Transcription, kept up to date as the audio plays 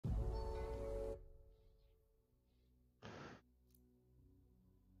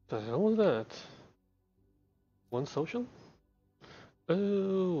The hell was that? One social?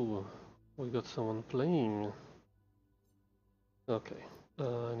 Oh, we got someone playing. Okay,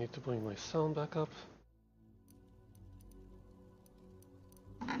 I need to bring my sound back up.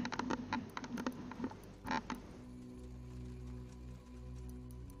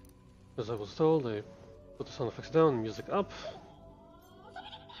 As I was told, I put the sound effects down, music up.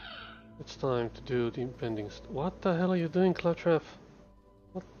 It's time to do the impending What the hell are you doing, Claptrap?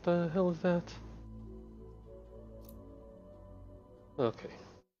 What the hell is that? Okay.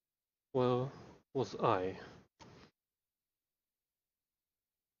 Well, was I?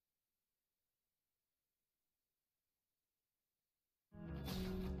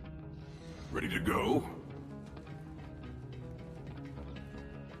 Ready to go?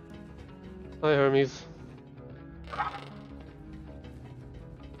 Hi, Hermes.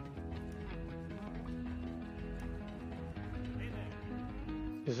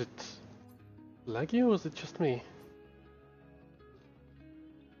 Is it laggy or is it just me?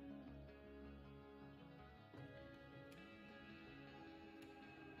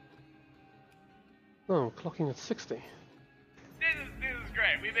 No, I'm clocking at 60. This is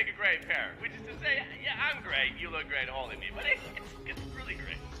great. We make a great pair. Which is to say, yeah, I'm great. You look great holding me, but it's really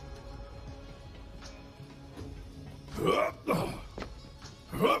great.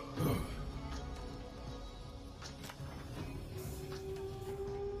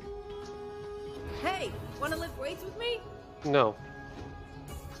 Hey, wanna lift weights with me? No.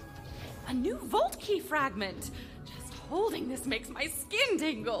 A new vault key fragment! Just holding this makes my skin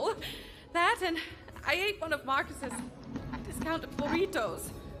tingle. That and I ate one of Marcus's discounted burritos.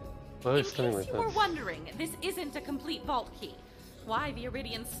 Why are you In standing case like you were that? wondering, this isn't a complete vault key. Why the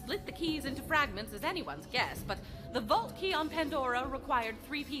Iridians split the keys into fragments is anyone's guess, but the vault key on Pandora required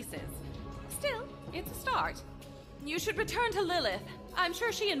 3 pieces. Still, it's a start. You should return to Lilith. I'm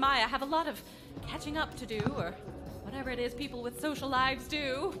sure she and Maya have a lot of catching up to do, or whatever it is people with social lives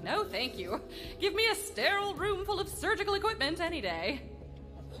do. No, thank you. Give me a sterile room full of surgical equipment any day.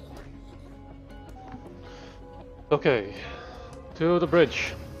 Okay, to the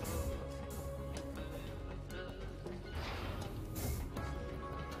bridge.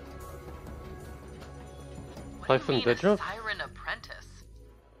 Typhon Dedrop? Siren apprentice.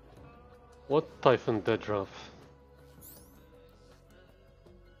 What Typhon Dedrop?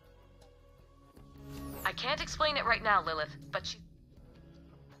 I can't explain it right now, Lilith, but she...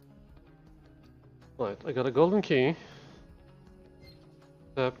 Right, I got a golden key.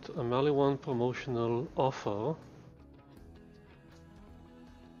 Accept a Maliwan promotional offer.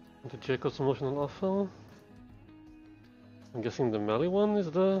 The Jacob's promotional offer. I'm guessing the Maliwan is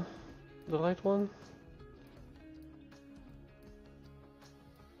the right one.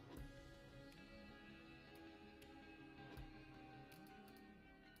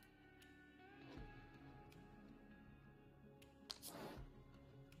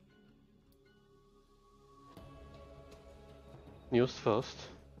 News first.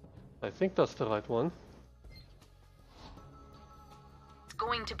 I think that's the right one. It's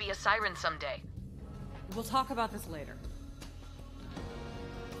going to be a siren someday. We'll talk about this later.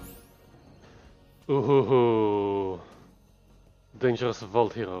 Ooh, dangerous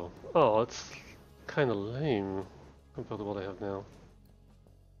vault hero. Oh, it's kind of lame compared to what I have now.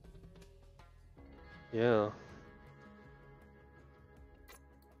 Yeah.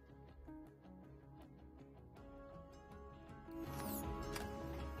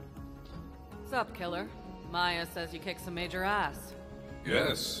 What's up, killer? Maya says you kicked some major ass.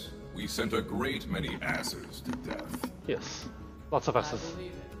 Yes, we sent a great many asses to death. Yes. Lots of I S's.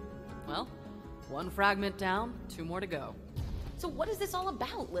 believe it. Well, 1 fragment down, 2 more to go. So what is this all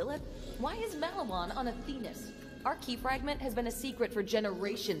about, Lilith? Why is Malawan on Athenas? Our key fragment has been a secret for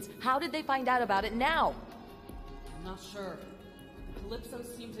generations. How did they find out about it now? I'm not sure. Calypso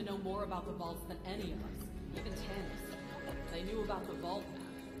seemed to know more about the vaults than any of us, even Tanis. They knew about the vault map.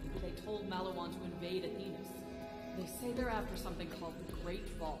 Maybe they told Malawan to invade Athenas. They say they're after something called the Great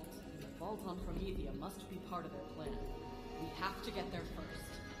Vault. And the vault on Promethea must be part of their plan. We have to get there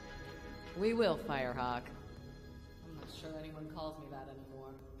first. We will, Firehawk. I'm not sure anyone calls me that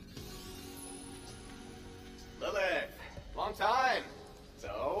anymore. Lilith, long time.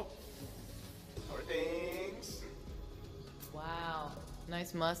 So, how are things? Wow,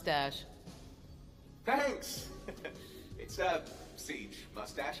 nice mustache. Thanks. It's a siege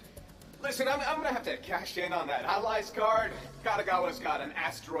mustache. Listen, I'm gonna have to cash in on that Allies card. Katagawa's got an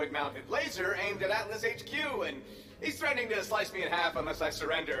asteroid-mounted laser aimed at Atlas HQ, and he's threatening to slice me in half unless I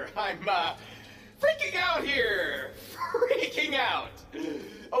surrender. I'm freaking out here! Freaking out!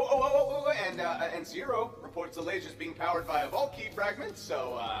 And Zero reports the laser's being powered by a vault key fragment,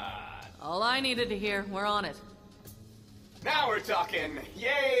 so, All I needed to hear. We're on it. now we're talking!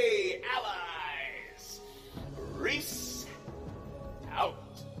 Yay, allies! Reese, out.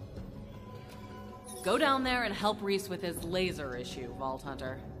 Go down there and help Reese with his laser issue, Vault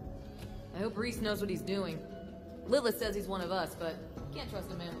Hunter. I hope Reese knows what he's doing. Lilith says he's one of us, but can't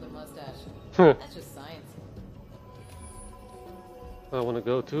trust a man with a mustache. That's just science. I want to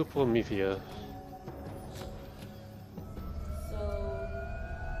go to Promethea. So,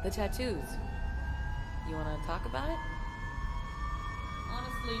 the tattoos. You want to talk about it?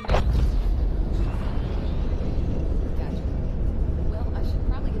 Honestly, no. Gotcha. Well, I should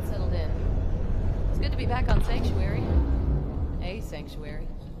probably get settled in. It's good to be back on Sanctuary. A Sanctuary.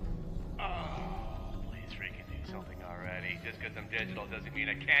 Oh, please freaking do something already. Just because I'm digital doesn't mean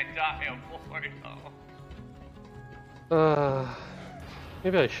I can't die aboard. Oh.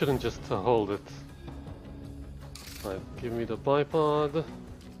 Maybe I shouldn't just hold it. Right, give me the bipod.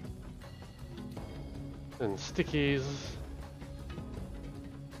 And stickies.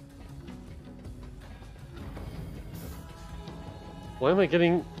 Why am I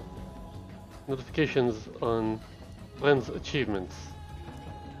getting notifications on friends' achievements?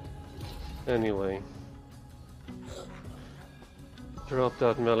 Anyway. Drop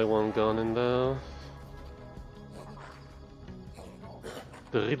that melee one gun in there.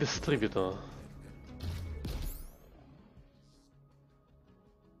 The redistributor.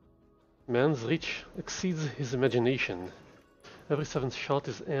 Man's reach exceeds his imagination. Every 7th shot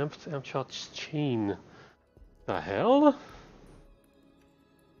is amped. Amped shots chain. The hell?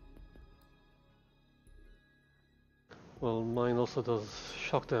 Well, mine also does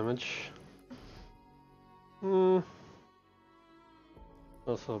shock damage.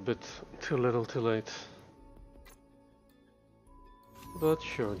 Also a bit too little, too late. But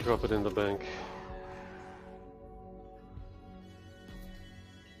sure, drop it in the bank.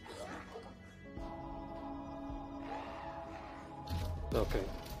 Okay.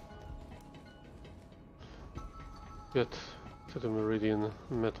 Get to the Meridian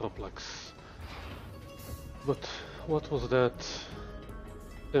Metroplex. But what was that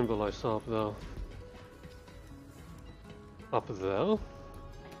symbol I saw up there? Up there?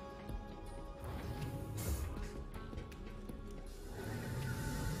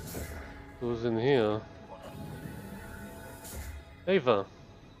 Who's in here? Ava.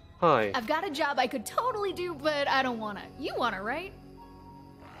 Hi. I've got a job I could totally do, but I don't wanna. You wanna, right?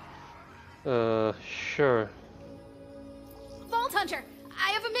 Sure. Vault Hunter,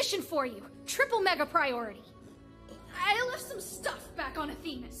 I have a mission for you. Triple mega priority. I left some stuff back on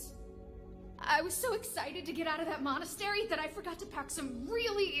Athenas. I was so excited to get out of that monastery that I forgot to pack some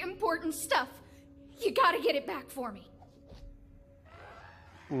really important stuff. You gotta get it back for me.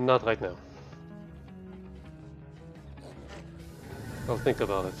 Not right now. I'll think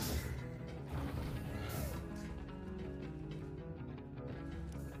about it.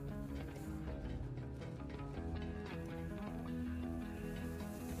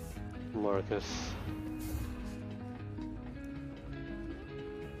 Marcus.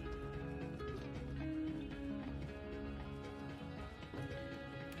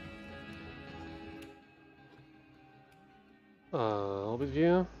 I'll be with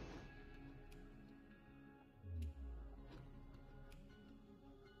you.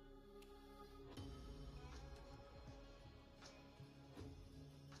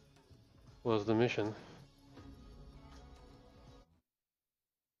 What's the mission?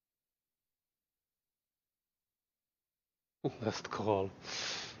 Last call.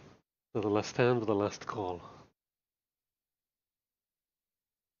 To the last stand, the last call.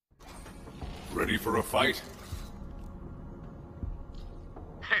 Ready for a fight?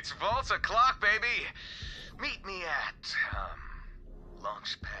 It's Vault's o'clock, baby! Meet me at,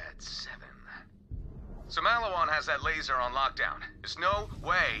 Launchpad 7. So Malawan has that laser on lockdown. There's no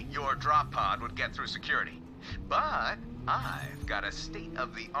way your drop pod would get through security. But I've got a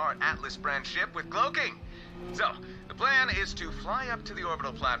state-of-the-art Atlas brand ship with cloaking. So, the plan is to fly up to the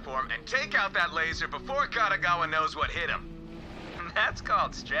orbital platform and take out that laser before Katagawa knows what hit him. That's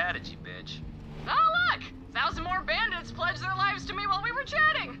called strategy, bitch. Oh, look! 1,000 more bandits pledged their lives to me while we were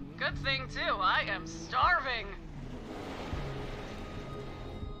chatting. Good thing, too. I am starving.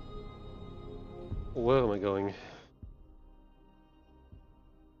 Where am I going?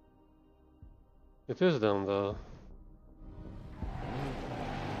 It is down there.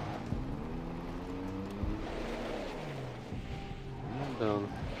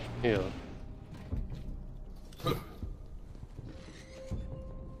 Down here.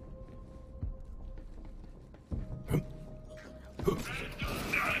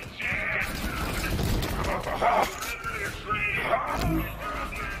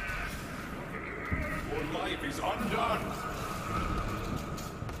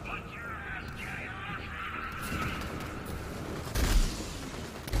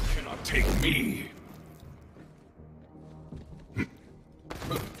 take me.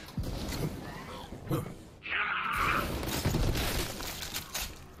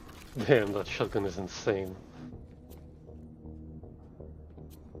 Damn, that shotgun is insane.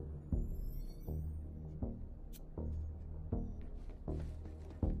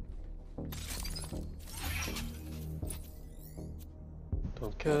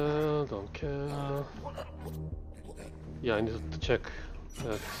 Don't care, don't care. Yeah, I need to check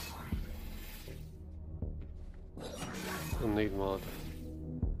that. Don't need mod.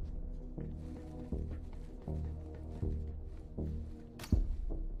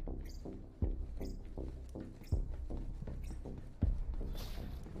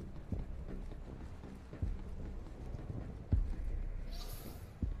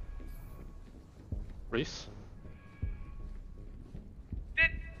 Reese?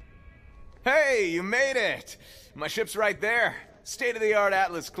 Hey, you made it! My ship's right there. State-of-the-art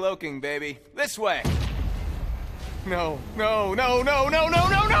Atlas cloaking, baby. This way! No, no, no, no, no, no,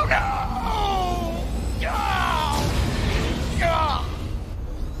 no, no, no!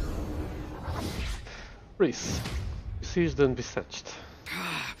 Reese. Besieged and besieged.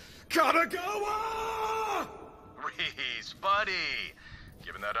 Gotta go! Reese, buddy!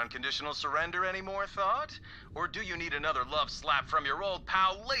 Given that unconditional surrender any more thought? Or do you need another love slap from your old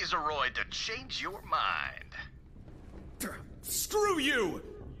pal Laseroid to change your mind? Screw you!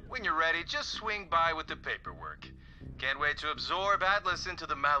 When you're ready, just swing by with the paperwork. Can't wait to absorb Atlas into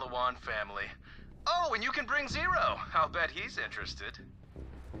the Malawan family. Oh, and you can bring Zero. I'll bet he's interested.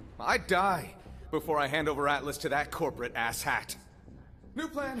 I'd die before I hand over Atlas to that corporate asshat. New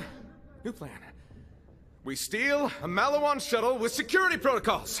plan. New plan. We steal a Malawan shuttle with security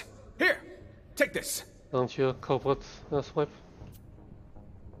protocols. Here, take this. Aren't you a corporate asswipe?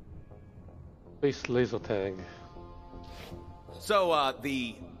 Base laser tag. So,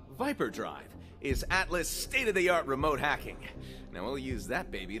 the Viper Drive is Atlas state-of-the-art remote hacking. Now we'll use that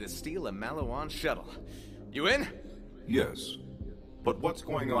baby to steal a Malawan shuttle. You in? Yes. But what's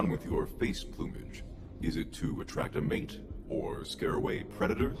going on with your face plumage? Is it to attract a mate or scare away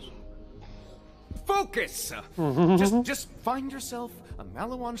predators? Focus! Just find yourself a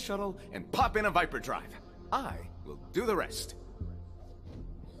Malawan shuttle and pop in a Viper Drive. I will do the rest.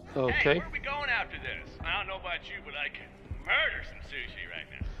 Okay. Hey, where are we going after this? I don't know about you, but I can murder some sushi right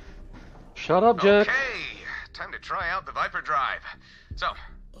now. Shut up, Jack. Okay, time to try out the Viper Drive. So,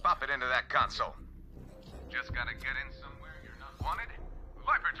 pop it into that console. Just gotta get in somewhere you're not wanted.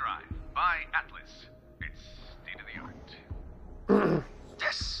 Viper Drive by Atlas. It's state-of-the-art.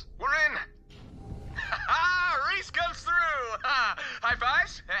 Yes, we're in! Ha! Reese comes through! High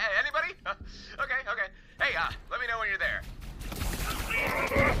fives? Anybody? Okay. Hey, let me know when you're there.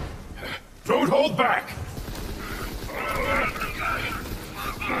 Don't hold back!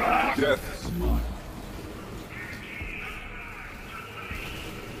 Death is mine.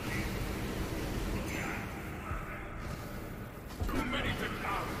 Too many to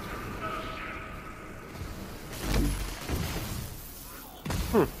count.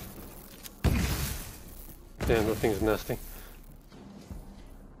 Damn, that thing's nasty.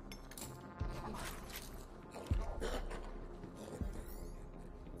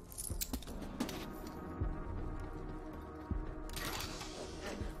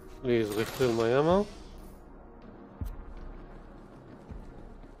 Please refill my ammo.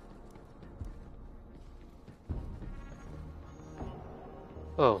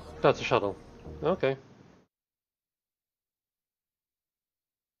 Oh, that's a shuttle. Okay.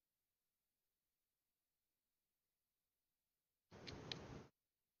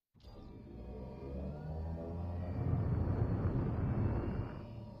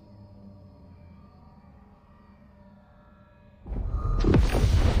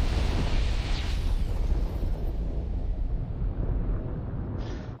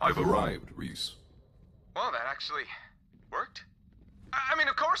 I've arrived, Reese. Well, that actually worked. I mean,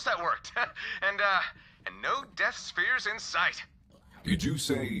 of course that worked. and no death spheres in sight. Did you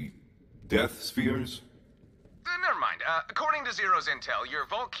say death spheres? Never mind. According to Zero's intel, your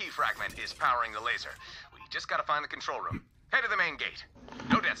vault key fragment is powering the laser. We just gotta find the control room. Head to the main gate.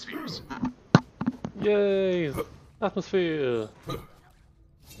 No death spheres. Yay! Atmosphere!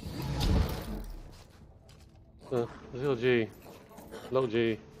 0G. Low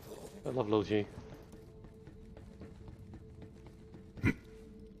G. I love low G.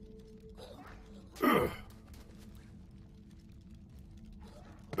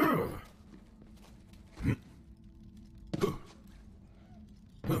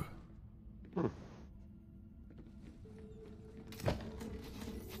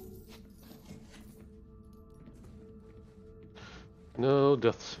 No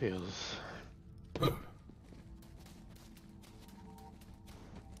death spheres.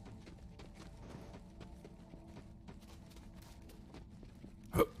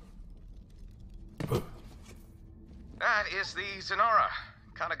 That is the Zenara,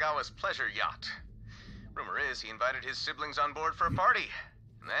 Kanagawa's pleasure yacht. Rumor is he invited his siblings on board for a party,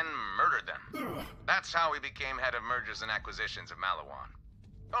 and then murdered them. That's how he became head of mergers and acquisitions of Malawan.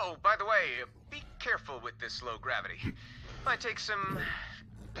 Oh, by the way, be careful with this low gravity. Might take some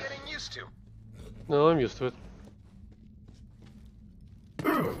getting used to. No, I'm used to it.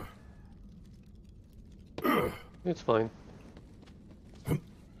 It's fine.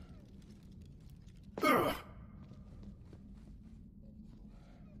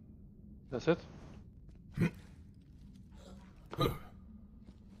 That's it?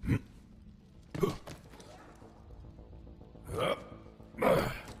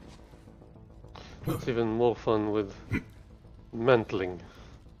 It's even more fun with mantling.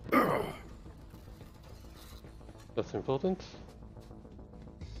 That's important.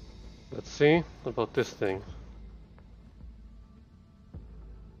 Let's see about this thing.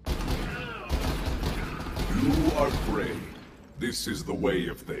 You are prey. This is the way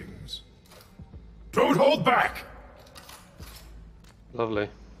of things. Don't hold back! Lovely.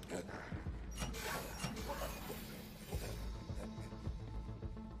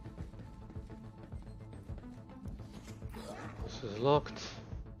 This is locked.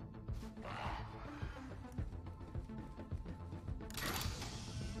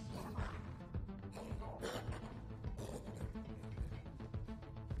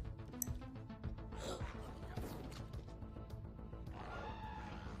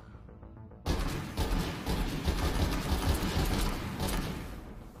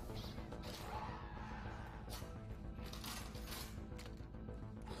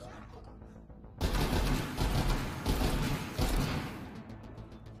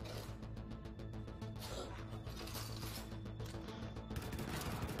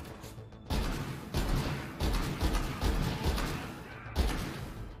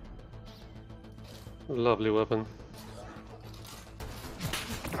 Lovely weapon.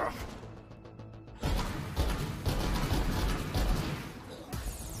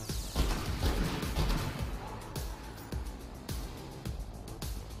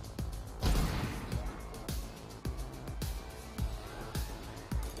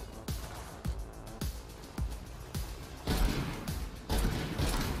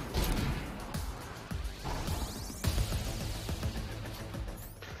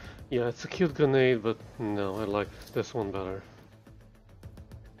 Yeah, it's a cute grenade, but no, I like this one better.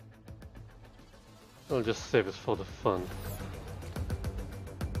 I'll just save it for the fun.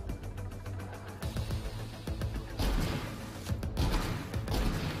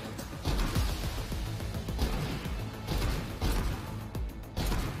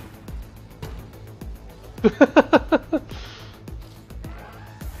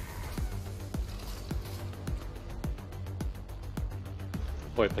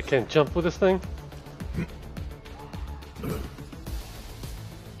 Wait, I can't jump with this thing?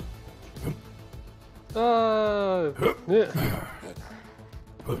 Yeah.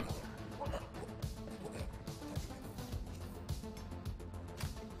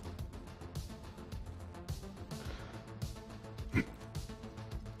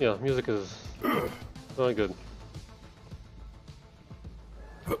 Yeah, music is very good.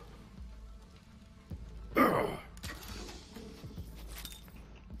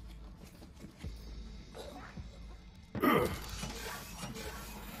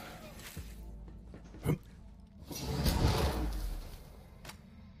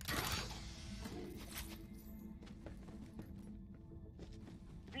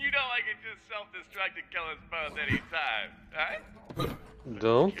 Self-destruct and kill us both anytime, right?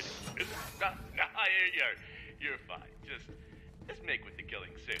 Don't. No, you're fine. Just make with the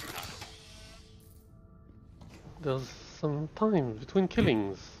killing soon, huh? There's some time between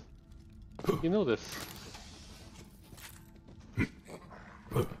killings. You know this.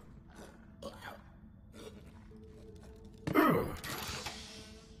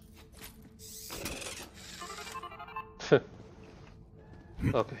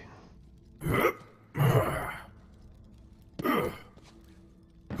 Okay.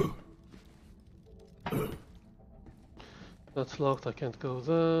 That's locked, I can't go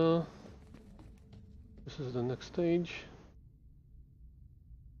there. This is the next stage.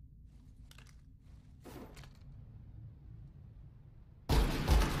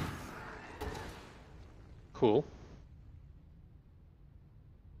 Cool.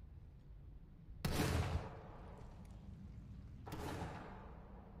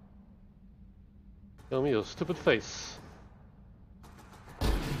 Show me your stupid face.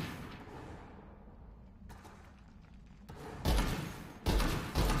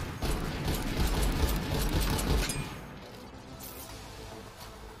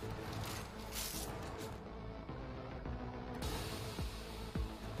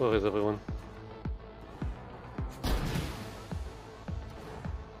 Where is everyone?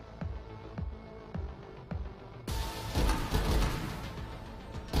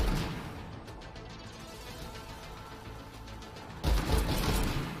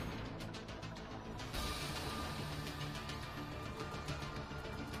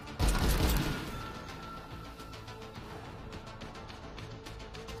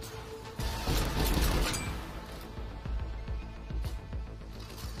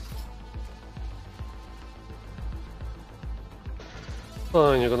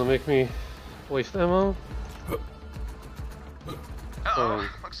 Fine, you're gonna make me waste ammo? Uh-oh,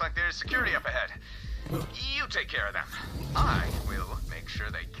 looks like there's security up ahead. You take care of them. I will make sure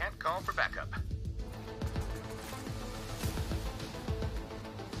they can't call for backup.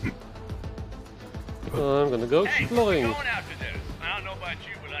 I'm gonna go Hey, exploring. we're going after this. I don't know about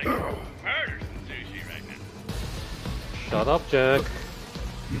you, but I can murder some sushi right now. Shut up, Jack.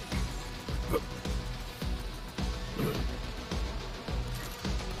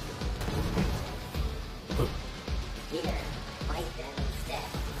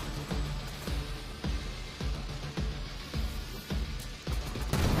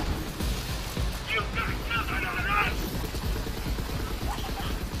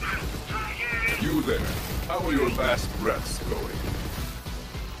 You there. How are your last breaths going?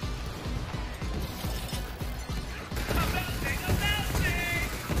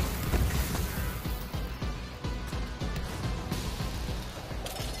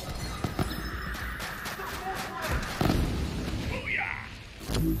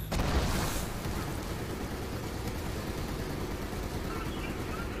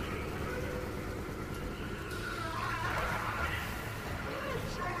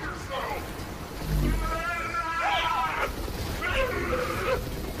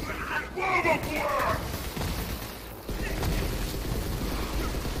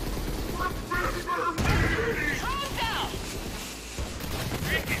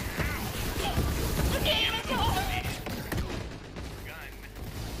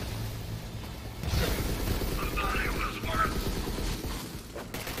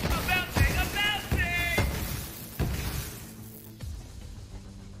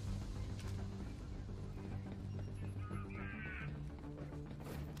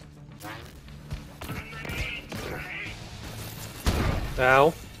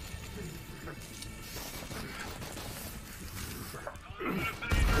 Ow.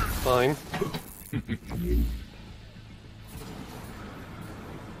 Fine.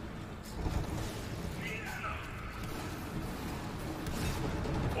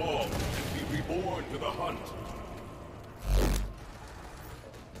 All be reborn to the hunt.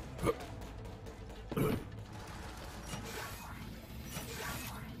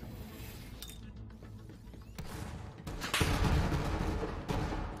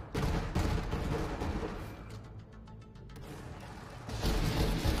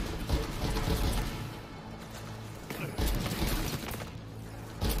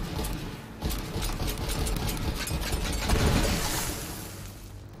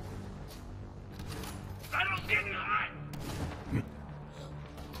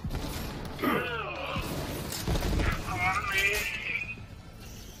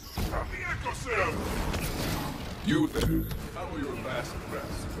 You there. How are your last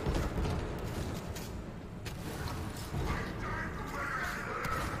breaths going?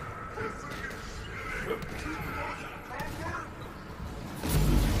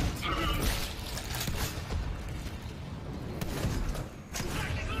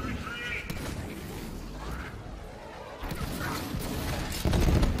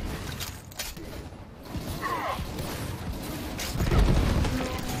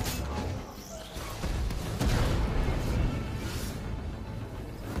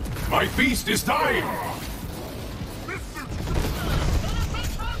 My beast is dying!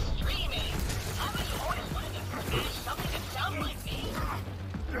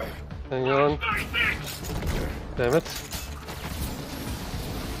 Hang on. Damn it.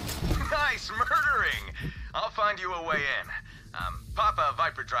 Nice murdering! I'll find you a way in. Pop a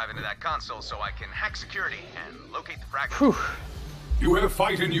Viper drive into that console so I can hack security and locate the fragment. Whew. You have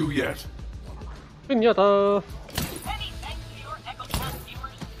fight in you yet. Pinata.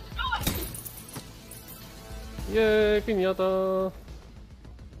 Yay, pinata.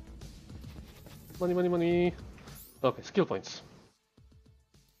 Money, money, money. Okay, skill points.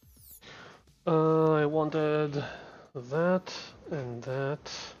 I wanted that and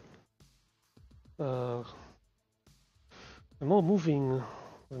that. I'm more moving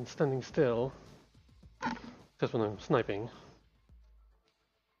than standing still. Just when I'm sniping.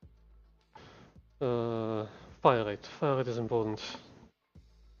 Fire rate. Fire rate is important.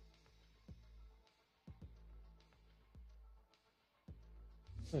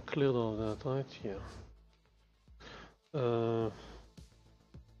 I cleared all that, right? Yeah.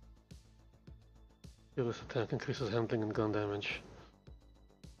 Fearless attack increases handling and gun damage.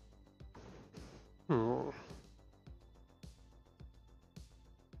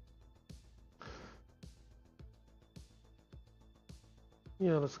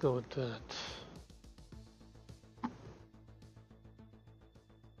 Yeah, let's go with that.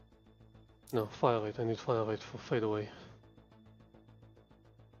 No, fire rate. I need fire rate for fade away.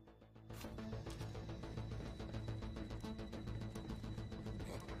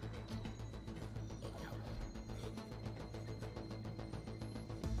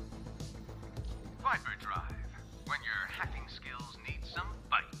 Viper Drive. When your hacking skills need some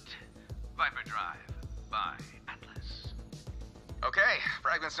bite. Viper Drive by Atlas. Okay,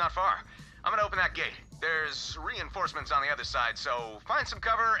 Fragment's not far. I'm gonna open that gate. There's reinforcements on the other side, so find some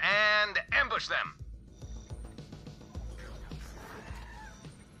cover and ambush them.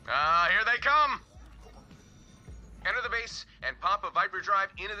 Here they come! Enter the base and pop a Viper Drive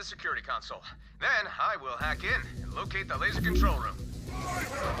into the security console. Then I will hack in and locate the laser control room.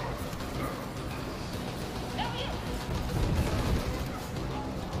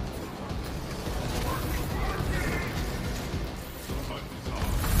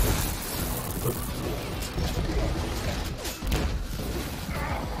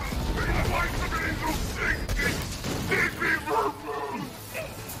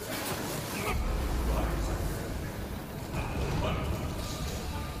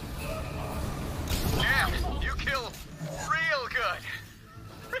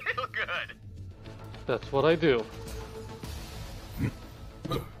 That's what I do.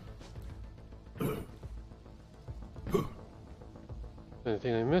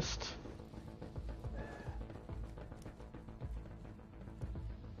 Anything I missed?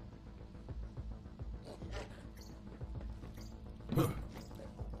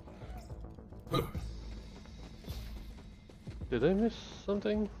 Did I miss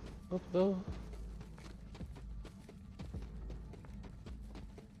something up there?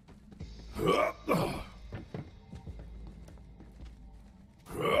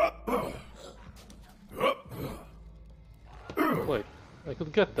 Wait, I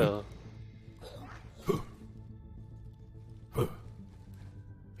could get there.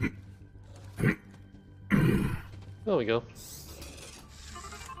 There we go.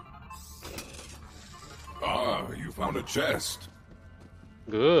 Ah, you found a chest.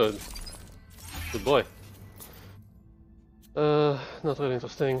 Good. Good boy. Not really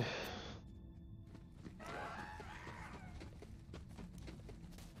interesting.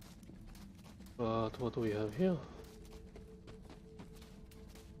 But what do we have here?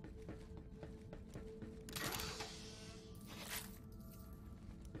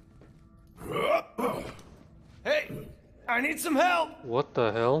 Hey, I need some help! What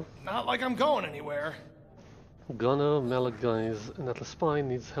the hell? Not like I'm going anywhere. Gunner, Malagais, and Atlas Spine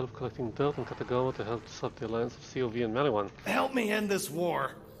needs help collecting dirt on Katagawa to help disrupt the alliance of COV and Maliwan. Help me end this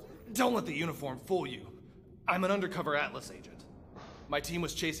war. Don't let the uniform fool you. I'm an undercover Atlas agent. My team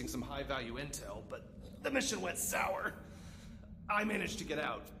was chasing some high-value intel, but the mission went sour. I managed to get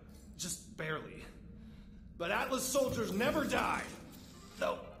out, just barely. But Atlas soldiers never die.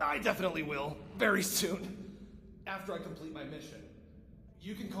 Though I definitely will, very soon. After I complete my mission,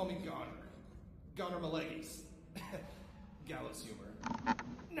 you can call me Gonner. Gonner Malegis. Gallows humor.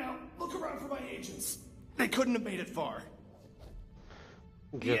 Now, look around for my agents. They couldn't have made it far.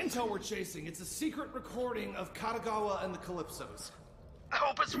 The intel we're chasing, it's a secret recording of Katagawa and the Calypsos. I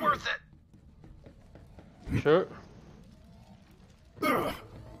hope it's worth it. Sure.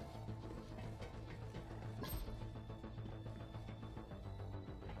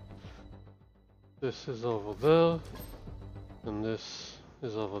 This is over there, and this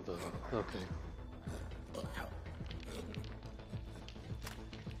is over there. Okay.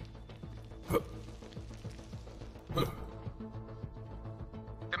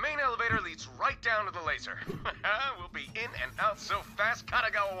 The main elevator leads right down to the laser. We'll be in and out so fast,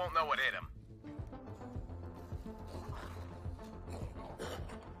 Katagawa won't know what hit him.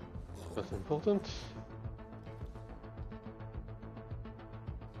 That's important.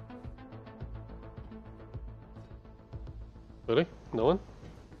 Really? No one?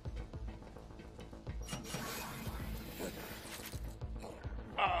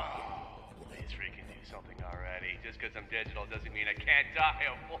 Please freaking do something already. Just because I'm digital doesn't mean I can't die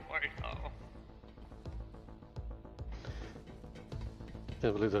aboard. Oh.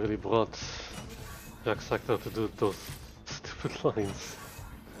 Can't believe they really brought Jack Sector to do those stupid lines.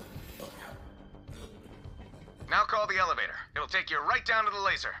 Now call the elevator. It'll take you right down to the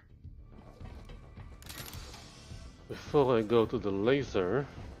laser. Before I go to the laser,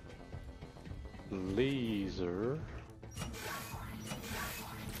 laser.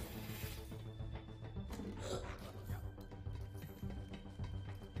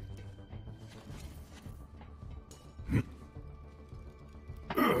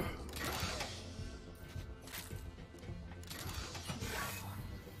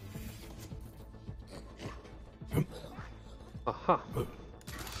 Aha.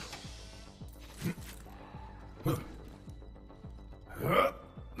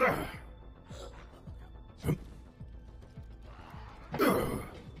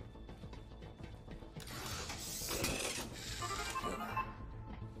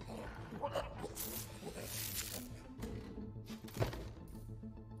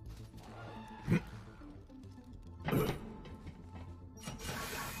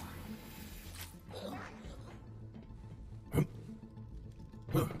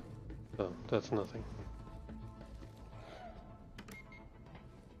 Oh, that's nothing.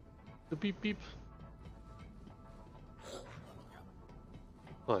 The beep beep.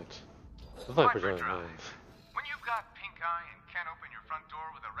 Right. The Viper Drive. When you've got pink eye and can't open your front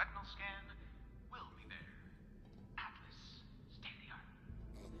door with a retinal scan, we'll be there. Atlas, stay the art.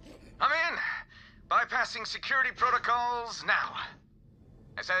 I'm in! Bypassing security protocols now.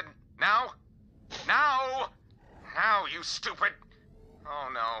 I said, now? Now! Now, you stupid! Oh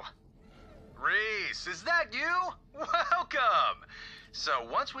no. Reese, is that you? Welcome! So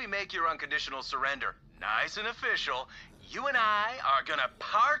once we make your unconditional surrender nice and official, you and I are gonna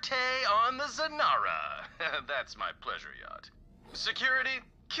partay on the Zanara. That's my pleasure yacht. Security,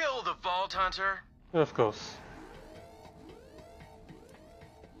 kill the Vault Hunter. Of course.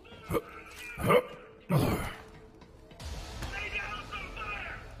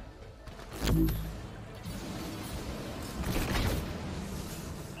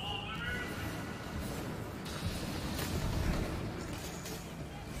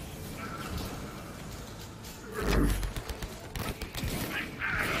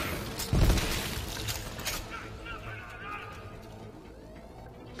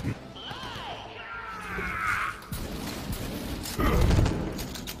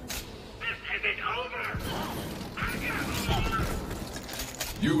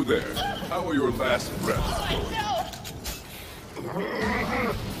 You there, how are your last breaths?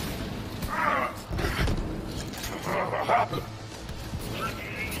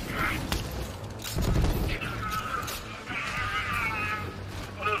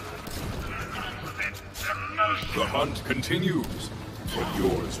 The hunt continues, but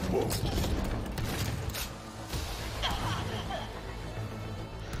yours won't.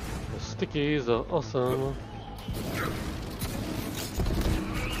 The stickies are awesome.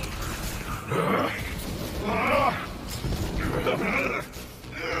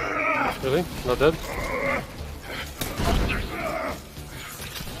 Really? Not dead?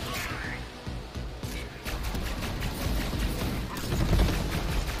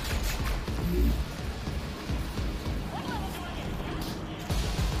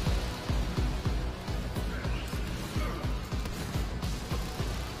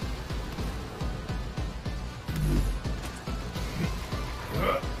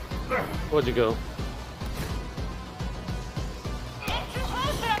 Where'd you go?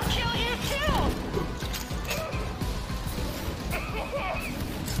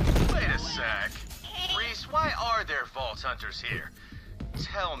 Wait a sec. Reese, why are there Vault Hunters here?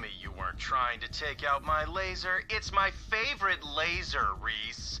 Tell me you weren't trying to take out my laser. It's my favorite laser,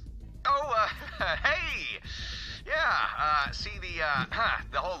 Reese. Oh, hey! Yeah, see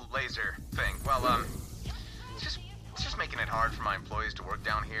the whole laser thing. Well, it's just making it hard for my employees to work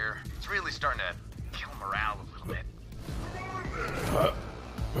down here. It's really starting to kill morale a little bit.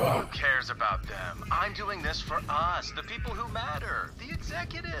 Who cares about them? I'm doing this for us, the people who matter, the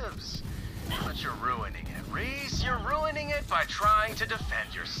executives. But you're ruining it, Reese. You're ruining it by trying to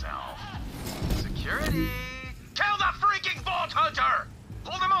defend yourself. Security! Kill the freaking Vault Hunter!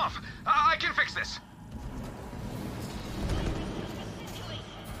 Hold him off! I can fix this.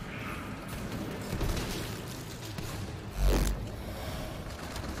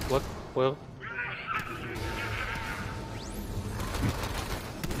 What? Well?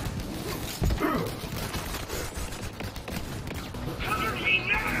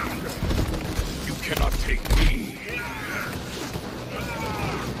 You cannot take me.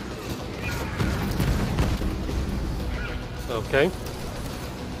 Okay.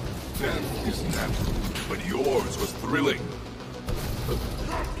 Death is natural, but yours was thrilling.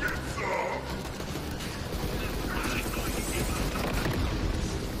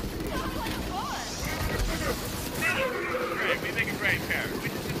 Great, we make a great pair.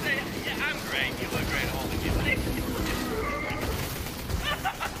 Which is to say, yeah, I'm great. You look great holding me, buddy.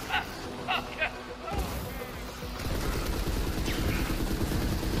 Oh, yeah.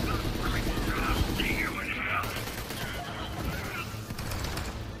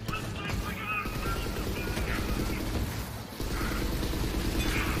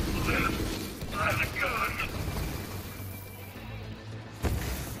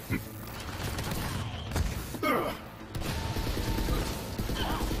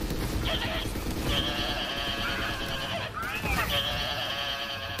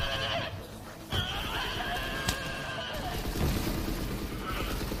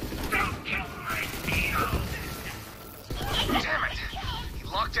 Damn it! He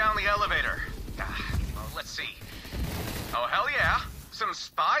locked down the elevator. Well, let's see. Oh, hell yeah. Some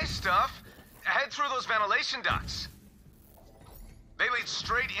spy stuff. Head through those ventilation ducts. They lead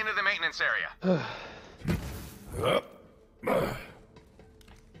straight into the maintenance area.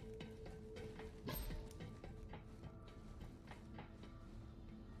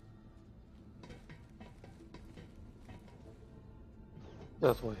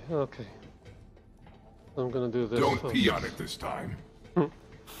 That way, okay. I'm gonna do this. Don't pee on it this time. All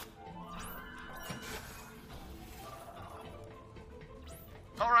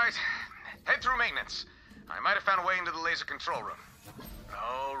right, head through maintenance. I might have found a way into the laser control room.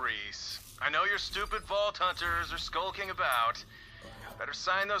 Oh, Reese. I know your stupid vault hunters are skulking about. Better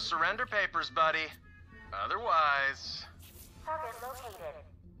sign those surrender papers, buddy. Otherwise... Target located.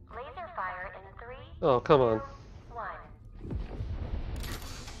 Laser fire in 3, Oh, come on. 2, 1.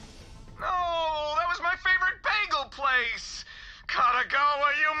 No, that was my favorite bagel place!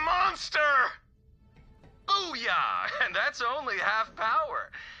 Katagawa, you monster! Booyah! And that's only half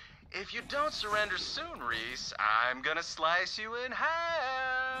power. If you don't surrender soon, Reese, I'm gonna slice you in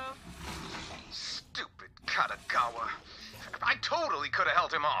half. Stupid Katagawa. I totally could have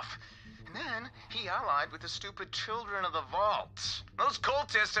held him off. And then he allied with the stupid children of the vault. Those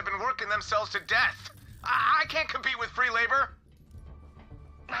cultists have been working themselves to death. I can't compete with free labor.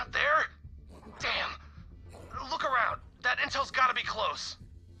 Not there? Damn. Look around. That intel's gotta be close.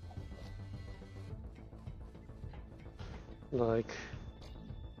 Like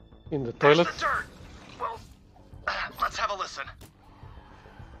in the There's toilet. the dirt. Well, let's have a listen.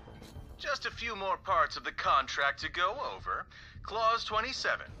 Just a few more parts of the contract to go over. Clause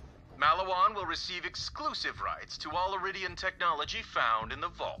 27. Malawan will receive exclusive rights to all Iridian technology found in the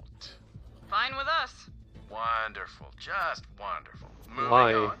vault. Fine with us. Wonderful. Just wonderful. Moving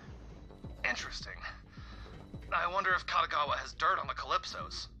Why? on. Interesting. I wonder if Katagawa has dirt on the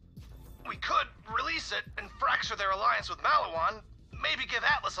Calypsos. We could release it and fracture their alliance with Malawan, maybe give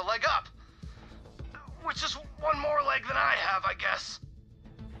Atlas a leg up. Which is one more leg than I have, I guess.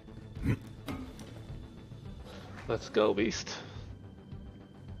 Let's go, Beast.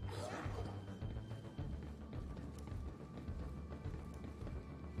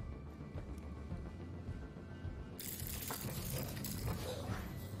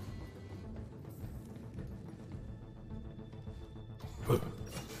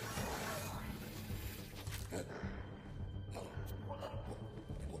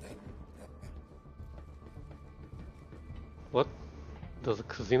 What? Does a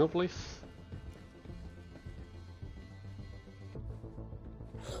casino place?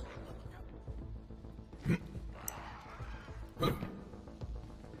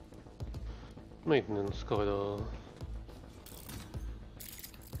 Maintenance corridor.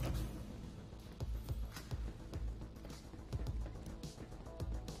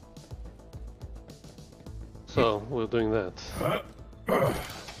 So, we're doing that.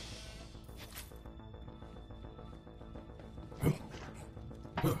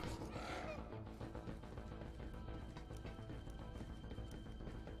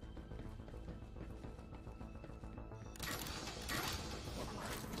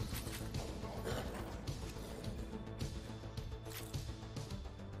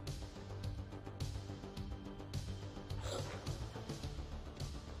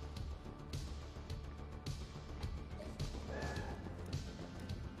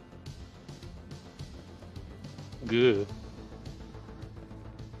 Good.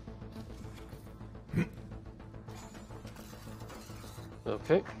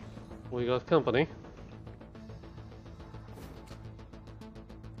 Okay, we got company.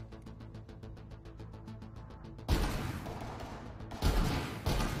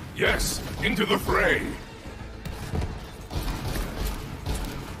 Yes, into the fray!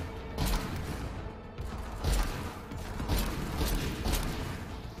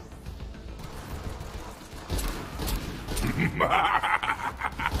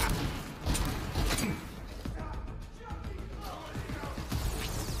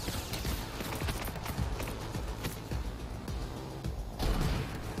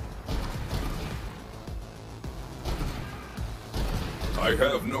 I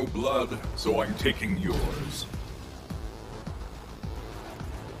have no blood, so I'm taking yours.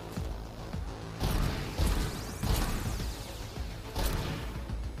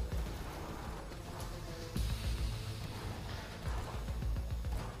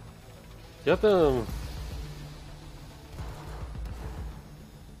 Get them!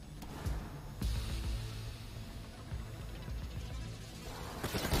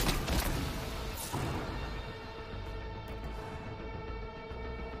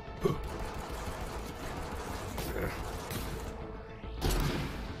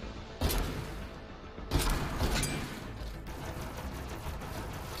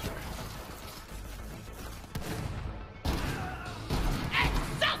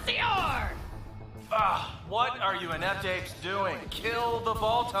 you inept apes doing? Kill the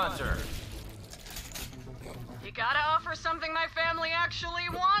Vault Hunter! You gotta offer something my family actually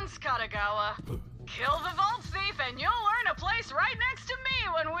wants, Katagawa. Kill the Vault Thief and you'll earn a place right next to me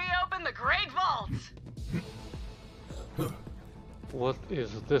when we open the Great Vault! What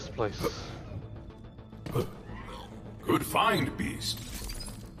is this place? Good find, Beast.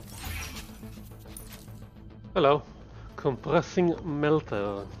 Hello. Compressing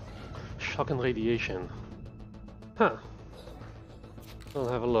melter. Shock and radiation. Huh. I'll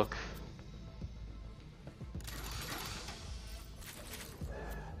have a look.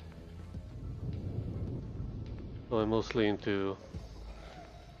 So I'm mostly into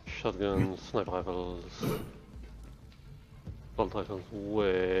shotguns, sniper rifles, assault rifles.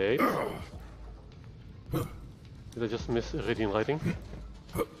 Wait. Did I just miss reading writing?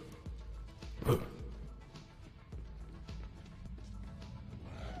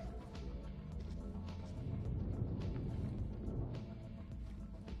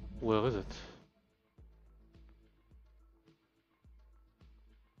 Where is it?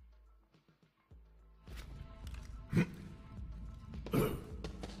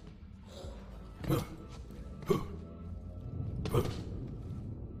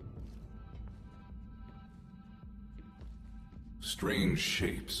 Strange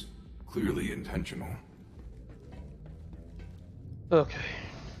shapes. Clearly intentional. Okay.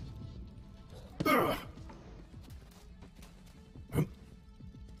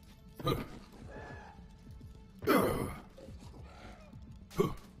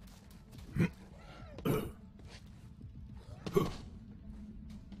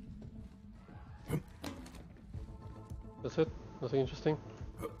 That's it? Nothing interesting?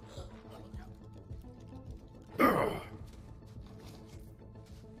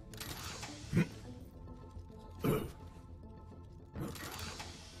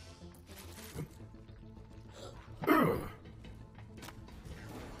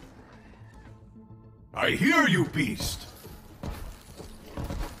 I hear you, Beast!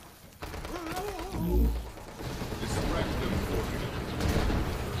 Distract them for me.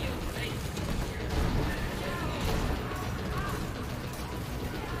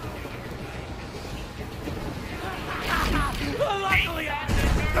 Luckily,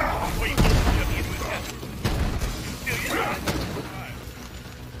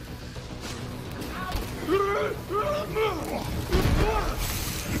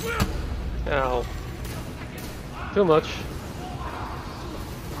 Ow. Too much.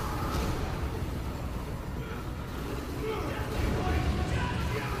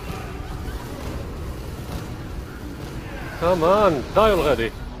 Come on, die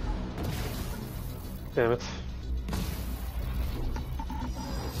already. Damn it.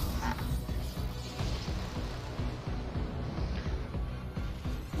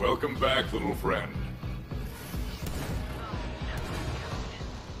 Welcome back, little friend.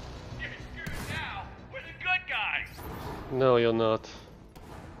 you're screwed now. We're the good guys. No, you're not.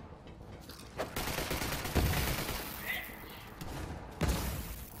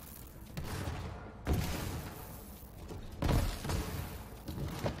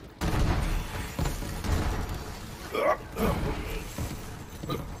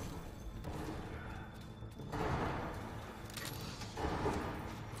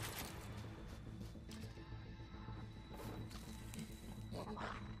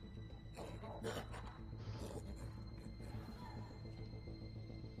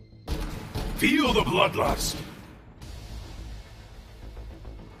 Feel the bloodlust!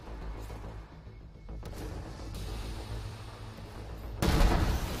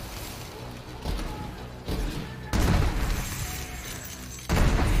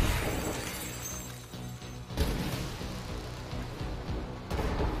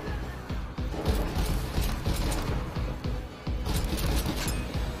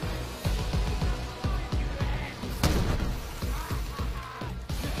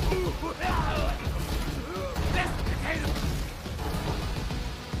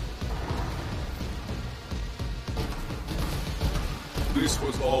 This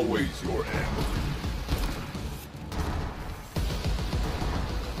was always your end.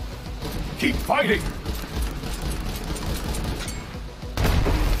 Keep fighting!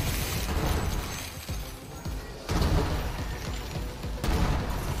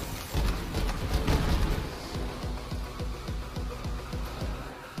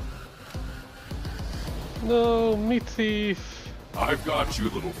 No, meat thief. I've got you,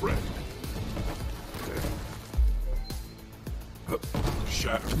 little friend.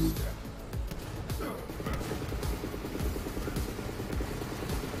 Shadows.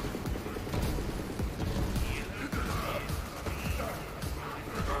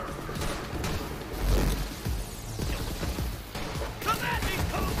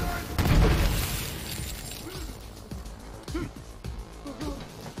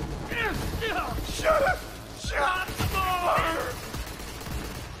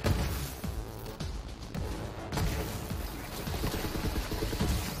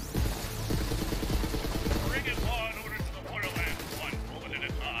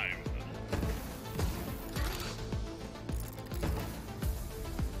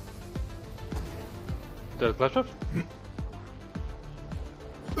 Dead Claptrap?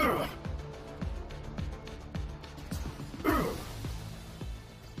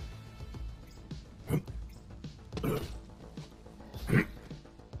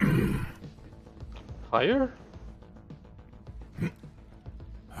 Higher?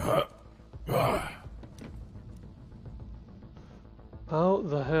 How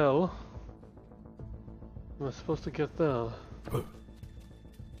the hell am I supposed to get there?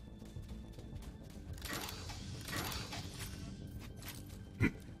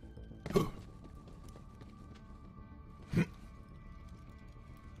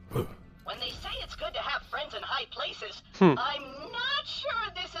 When they say it's good to have friends in high places, I'm not sure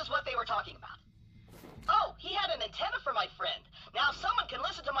this is what they were talking about. Oh, he had an antenna for my friend. Now someone can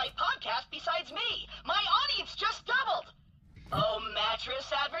listen to my podcast besides me. My audience just doubled. Oh,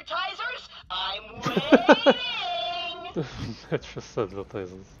 mattress advertisers, I'm waiting! Mattress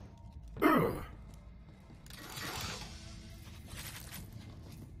advertisers.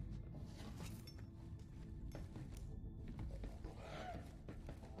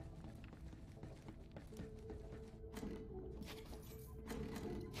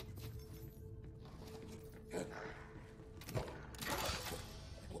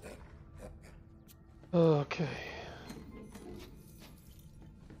 Okay.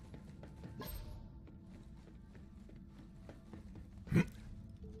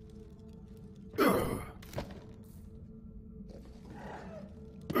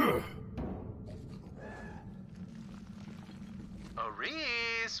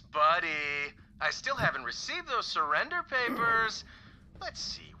 Maurice, buddy. I still haven't received those surrender papers. Let's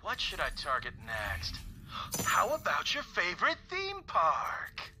see, what should I target next? How about your favorite theme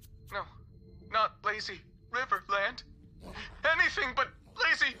park? No, not Lazy Riverland. Anything but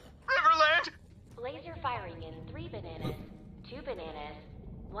Lazy Riverland! Laser firing in 3 bananas, 2 bananas,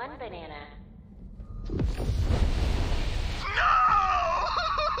 1 banana. No!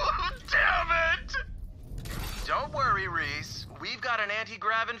 Damn it! Don't worry, Reese. We've got an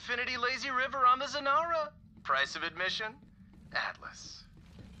anti-grav infinity lazy river on the Zanara. Price of admission? Atlas.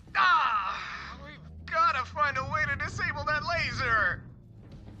 Ah! We've gotta find a way to disable that laser!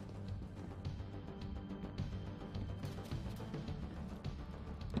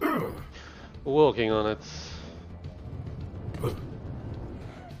 Working on it.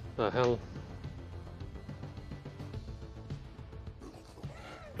 The hell?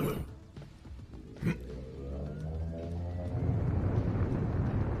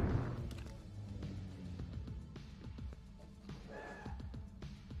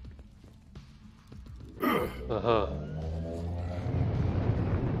 Uh-huh.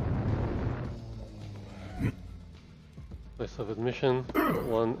 Place of admission,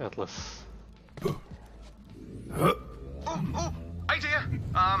 1 Atlas. Ooh, idea!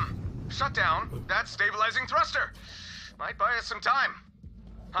 Shut down that stabilizing thruster. Might buy us some time.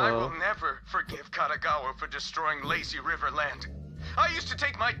 I will never forgive Katagawa for destroying Lazy Riverland. I used to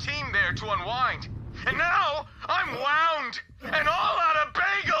take my team there to unwind, and now I'm wound and all out of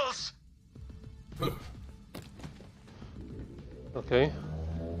bagels! Okay.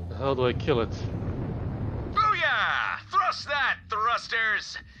 How do I kill it? Booyah! Thrust that,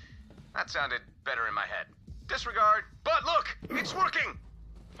 thrusters! That sounded better in my head. Disregard, but look, it's working!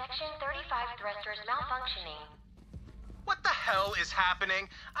 Section 35 thrusters malfunctioning. What the hell is happening?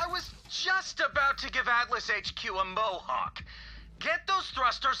 I was just about to give Atlas HQ a mohawk. Get those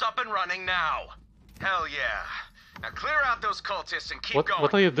thrusters up and running now. Hell yeah. Now clear out those cultists and keep going.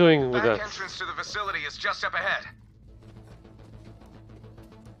 What are you doing with Back that? entrance to the facility is just up ahead.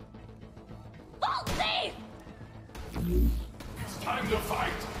 Vault safe! It's time to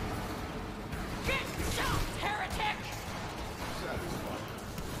fight! Get shot, heretic!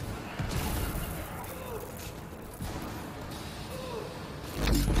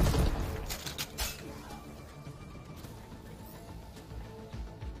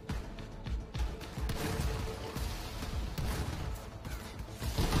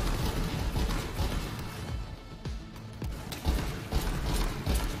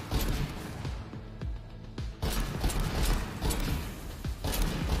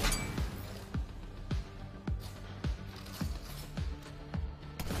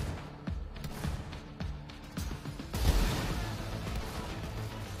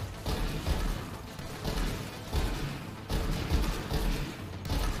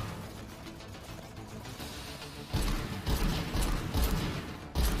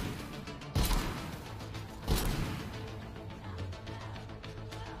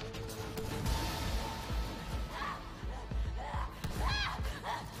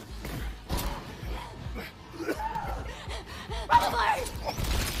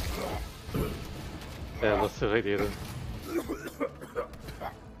 Atlas irradiated.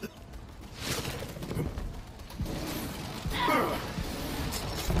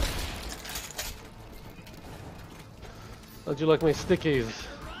 How'd you like my stickies?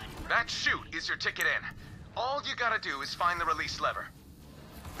 That chute is your ticket in. All you gotta do is find the release lever.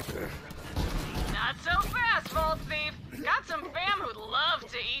 Not so fast, Vault Thief. Got some fam who'd love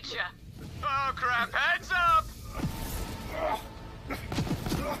to eat ya. Oh crap, heads up!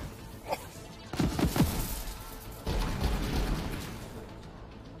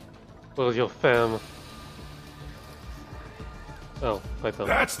 Where's your fam? Oh, I found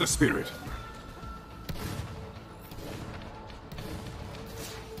it. That's the spirit.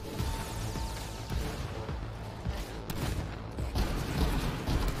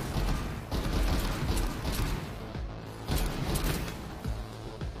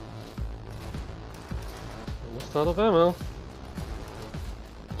 Almost out of ammo.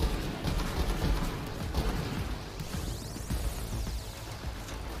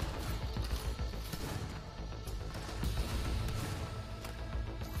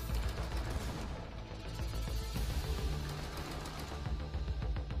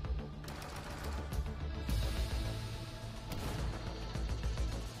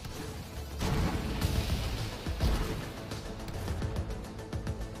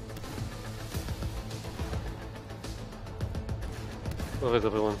 Where is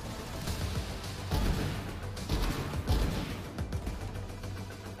everyone?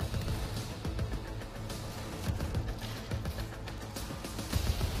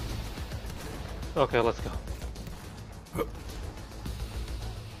 Okay, let's go.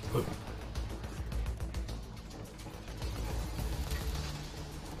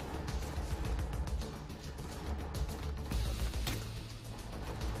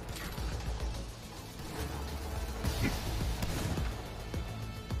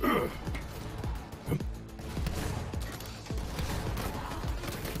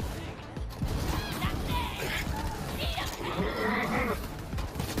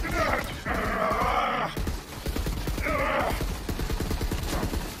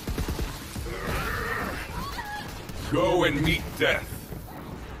 Go and meet death.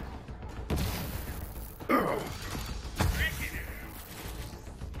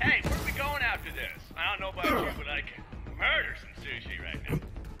 Hey, where are we going after this? I don't know about you, but I can murder some sushi right now.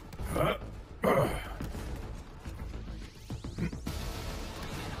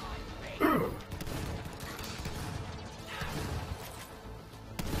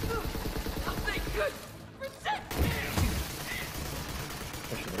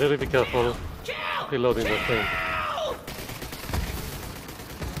 I should really be careful reloading that thing.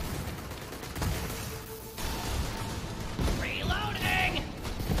 Reloading!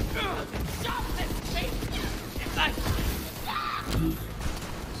 Stop this thing!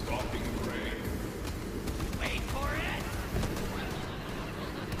 Stalking prey. Wait for it!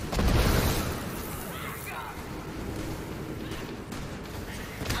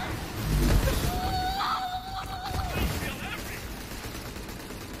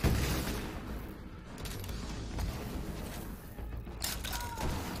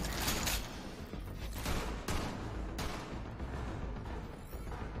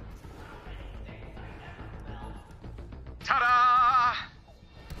 Ta-da!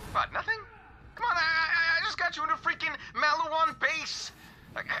 What, nothing? Come on, I just got you into freaking Malawan base.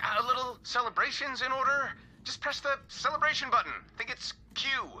 A little celebrations in order. Just press the celebration button. I think it's Q.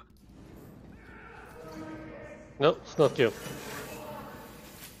 No, it's not you.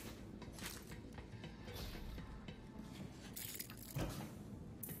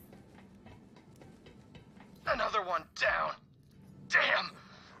 Another one down. Damn.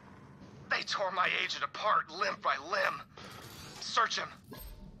 They tore my agent apart limb by limb. Search him.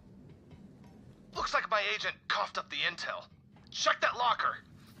 Looks like my agent coughed up the intel. Check that locker.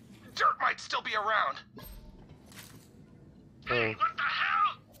 Dirt might still be around. Hey, what the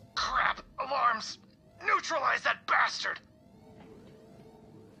hell? Crap. Alarms. Neutralize that bastard.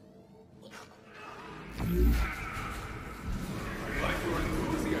 I like your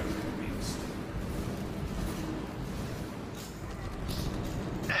enthusiasm, Beast.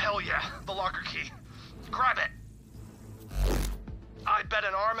 Hell yeah, the locker key. Grab it. I bet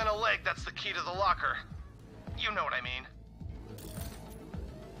an arm and a leg that's the key to the locker. You know what I mean.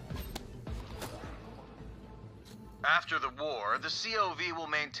 After the war, the COV will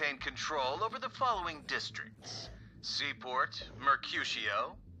maintain control over the following districts: Seaport,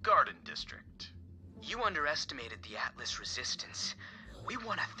 Mercutio, Garden District. You underestimated the Atlas resistance. We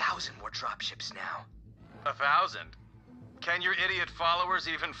want 1,000 more dropships now. 1,000? Can your idiot followers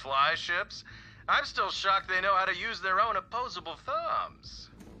even fly ships? I'm still shocked they know how to use their own opposable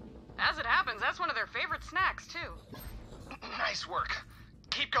thumbs. As it happens, that's one of their favorite snacks, too. Nice work.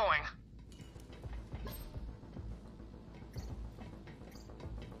 Keep going.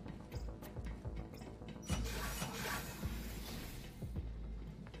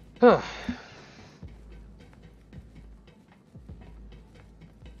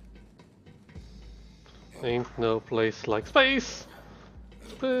 Ain't no place like space!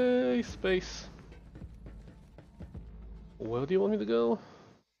 Space. Where do you want me to go?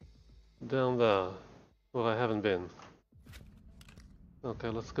 Down there, where I haven't been. Okay,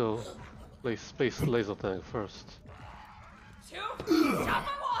 let's go play space laser tag first.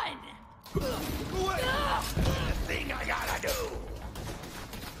 Number one! Thing I gotta do!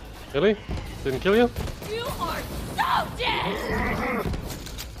 Really? Didn't kill you? You are so dead!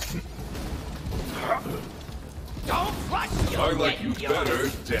 Don't rush I like you better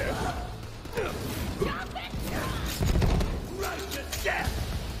dead. Right to death!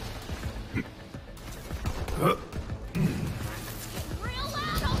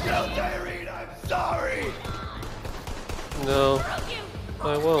 Tell Irene I'm sorry! No,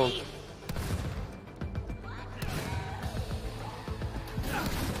 I won't.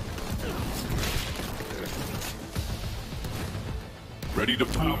 Ready to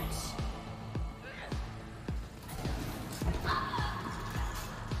pounce.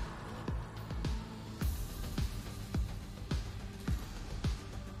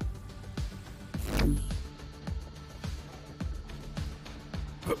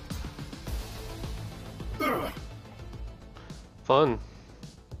 Fun.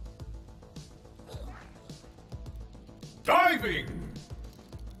 Diving!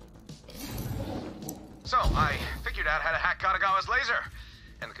 So, I figured out how to hack Katagawa's laser,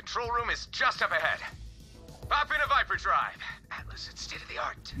 and the control room is just up ahead. Pop in a Viper drive. Atlas, it's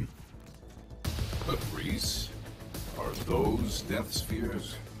state-of-the-art. But Reese, are those death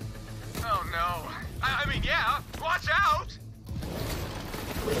spheres? Oh no. I mean, yeah, watch out!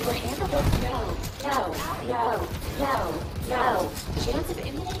 We were handled with no. Chance of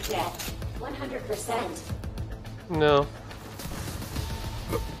imminent death, 100%. No.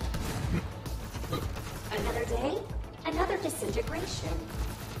 Another day, another disintegration.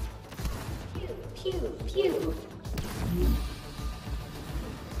 Pew, pew, pew.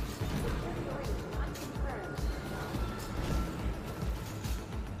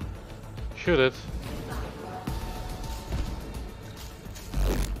 Shoot it.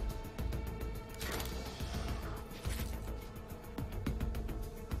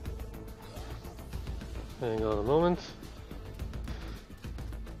 Hang on a moment.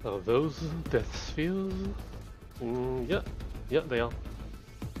 Are those death spheres? Yeah, they are.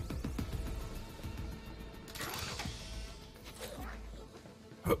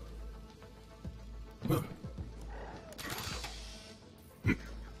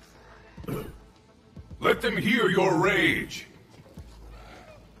 Let them hear your rage!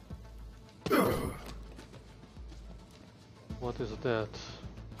 What is that?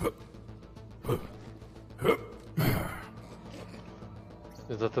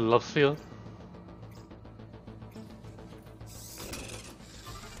 Is that the love sphere?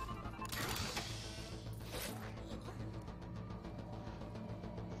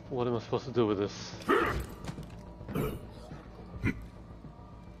 What am I supposed to do with this?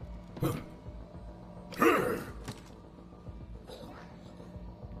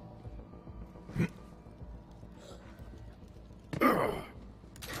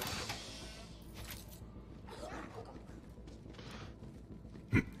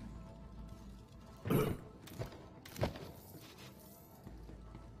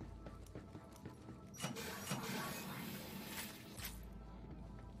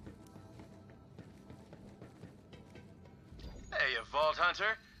 Hey, you Vault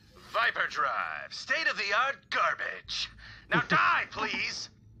Hunter. Viper drive. State-of-the-art garbage. Now die, please!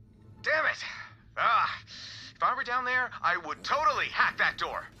 Damn it! If I were down there, I would totally hack that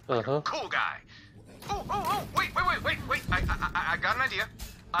door. Cool guy. Oh, wait. I got an idea.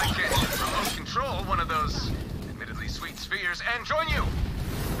 I can remote control one of those admittedly sweet spheres and join you.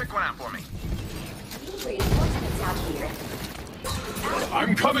 Pick one out for me. Reinforcements out here.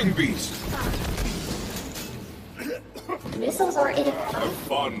 I'm coming, Beast! Missiles are in. Have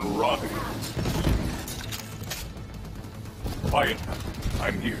fun running. Quiet.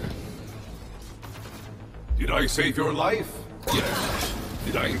 I'm here. Did I save your life? Yes.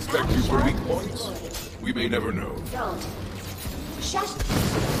 Did I inspect you for weak points? We may never know. Don't. Shush.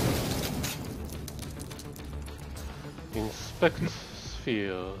 Inspect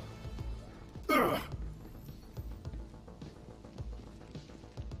sphere. No,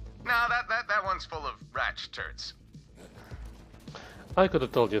 that one's full of ratch turds. I could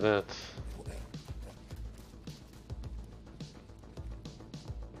have told you that.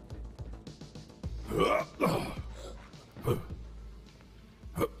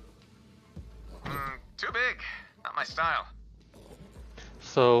 Too big. Not my style.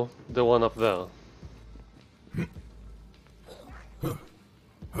 So, the one up there.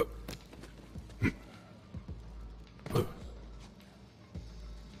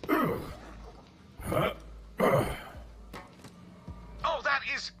 Oh, that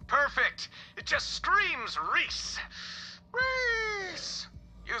is perfect! It just screams Reese! Reese!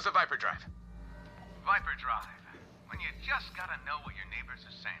 Use the Viper Drive. Viper Drive. When you just gotta know what your neighbors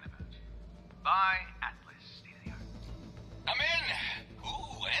are saying about you. Buy Atlas, state of the art. I'm in!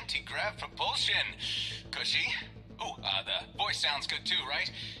 Ooh, anti-grav propulsion. Cushy. Ooh, the voice sounds good too,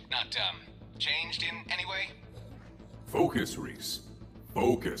 right? Not, changed in any way? Focus, Reese.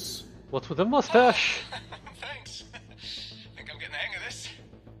 Focus. What's with the mustache? Thanks. Think I'm getting the hang of this.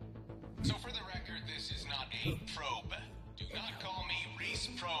 So for the record, this is not a probe. Do not call me Reese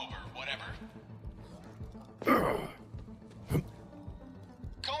Probe or whatever.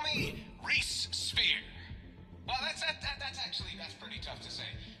 Call me Reese Sphere. Well, that's pretty tough to say.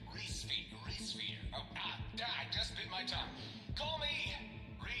 Reese Sphere. Oh, I just bit my tongue. Call me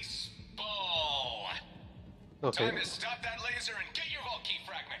Reese Ball. Okay. Time to stop that laser and get your vault key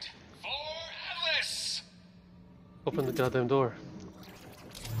fragment. For Atlas! Open the goddamn door.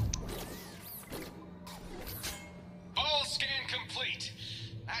 Ball scan complete.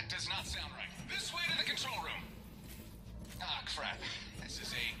 That does not sound right. This way to the control room. Ah, crap. This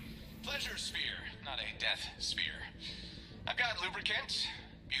is a pleasure sphere, not a death sphere. I've got lubricant,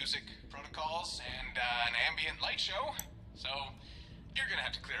 music protocols, and an ambient light show. So, you're gonna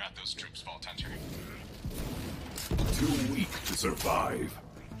have to clear out those troops, Vault Hunter. Too weak to survive.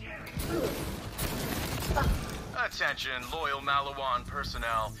 Attention, loyal Malawan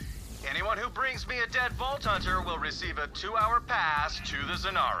personnel. Anyone who brings me a dead Vault Hunter will receive a 2-hour pass to the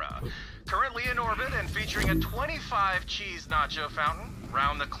Zanara. Currently in orbit and featuring a 25 cheese nacho fountain,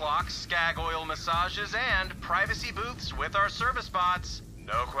 round-the-clock skag oil massages, and privacy booths with our service bots.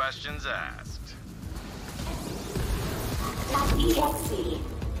 No questions asked.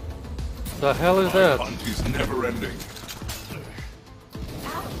 The hell is that? My hunt is never ending.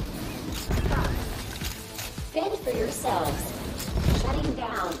 Fend for yourselves. Shutting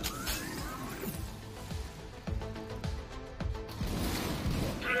down.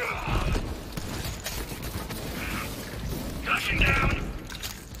 Touching down.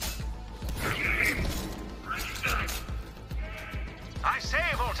 I say,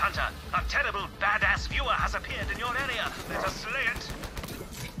 Vault Hunter, a terrible badass viewer has appeared in your area. Let us slay it.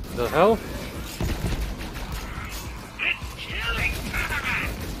 The hell? It's killing time.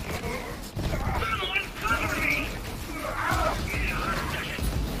 Someone cover me.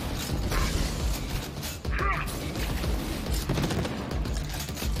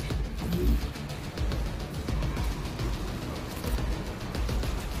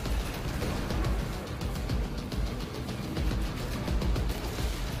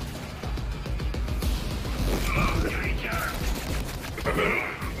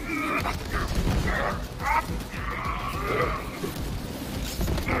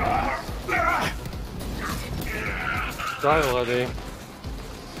 Die already.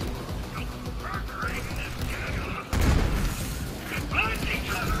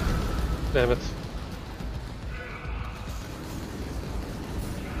 Damn it.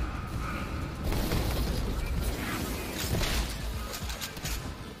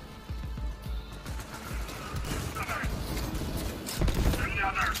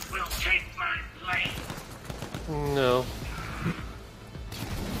 Another will take my place. No.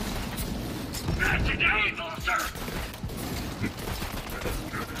 Not today, Vulture.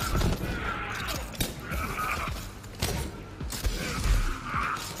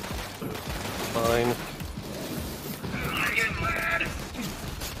 Fine. Again, lad.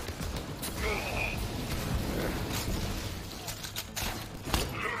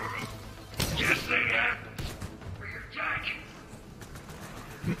 Just say that. For your jack.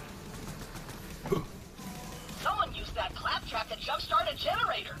 Someone used that claptrap to jumpstart a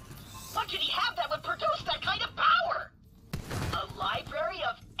generator. What could he have that would produce that kind of power? A library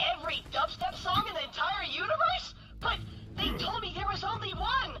of every dubstep song in the entire universe? But they told me there was only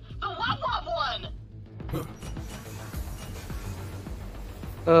one! The Wop-Wop one!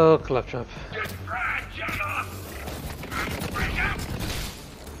 Oh, claptrap.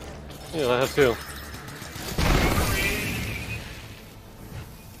 Yeah, I have two.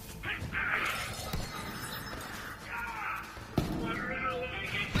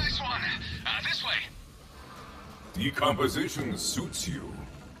 Nice one. This way. Decomposition suits you.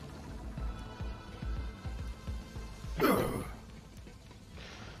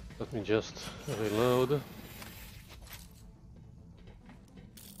 Let me just reload.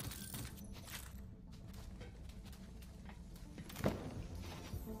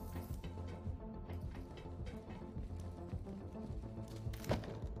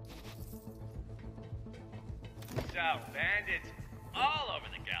 So, bandits all over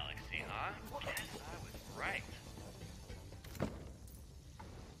the galaxy, huh? Guess I was right.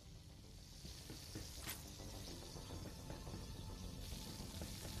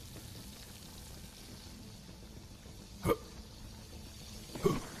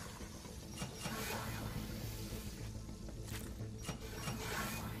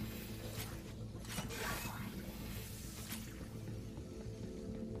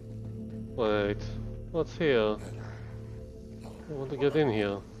 Wait, what's here? I want to get in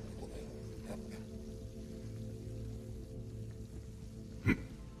here.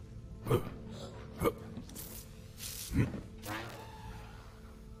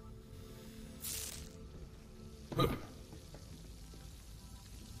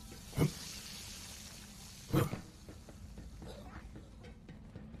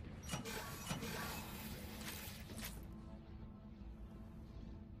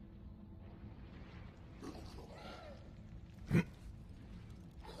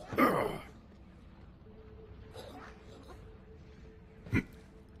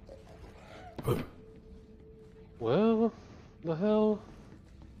 Well, the hell?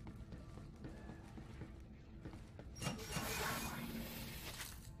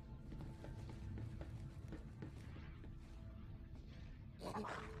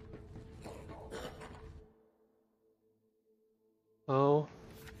 How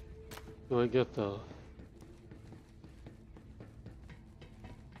do I get there?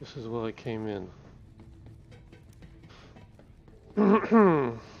 This is where I came in.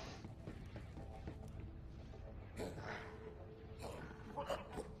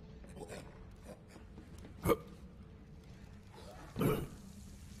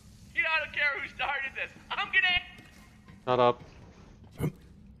 I don't care who started this. I'm gonna... Shut up.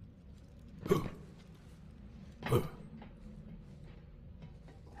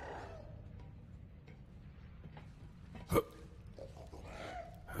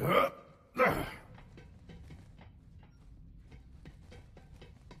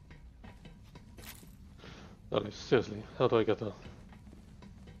 No, seriously, how do I get there?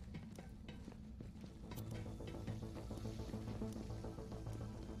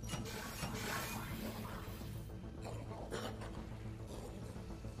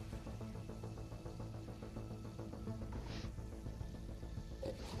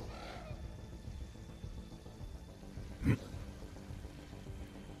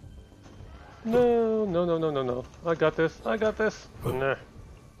 No, no, no, no, no, no. I got this. I got this. Nah.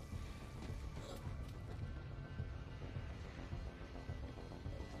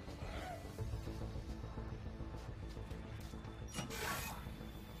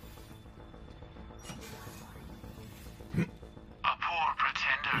 A poor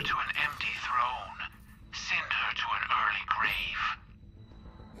pretender to an empty throne. Send her to an early grave.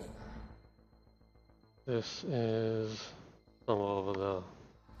 This is somewhere over there.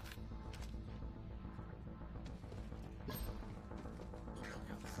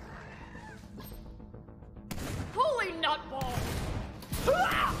 Holy nutball!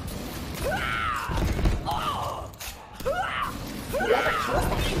 Whoever kills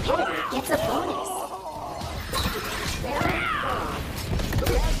that competitor gets a bonus.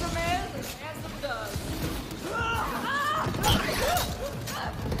 Handsome is as handsome does.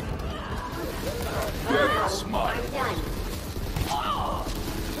 Very smart. I'm done.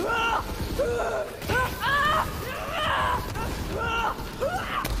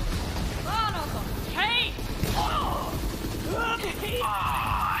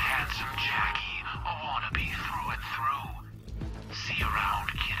 Ah, handsome Jackie. A wannabe through and through. See you around,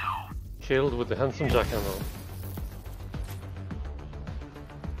 kiddo. Killed with the handsome jackhammer.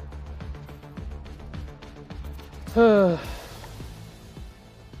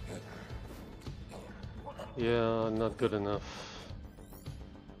 Yeah, not good enough.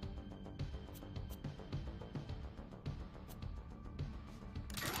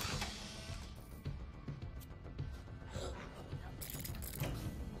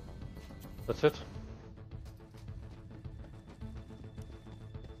 That's it.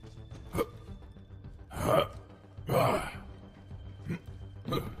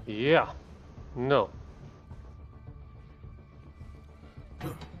 Yeah. No.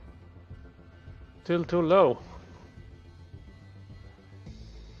 Still too low.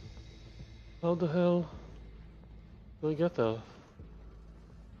 How the hell? Do I get there?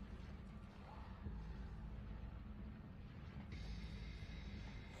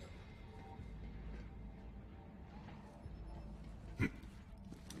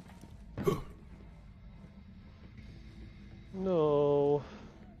 No.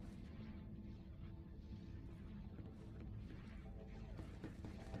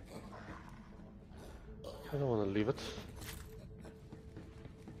 I don't want to leave it.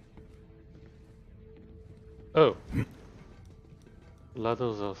 Oh.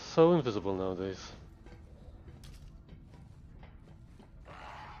 Ladders are so invisible nowadays.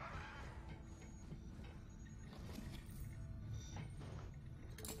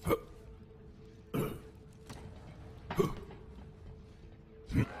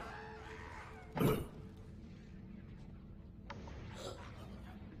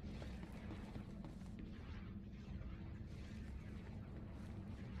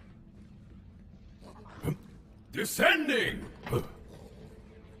 Descending!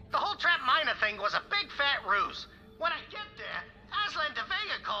 The whole Trap Mina thing was a big fat ruse. When I get there, Aslan de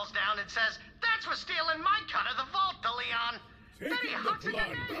Vega calls down and says, "That's for stealing my cut of the vault, De Leon." Then he hucks it at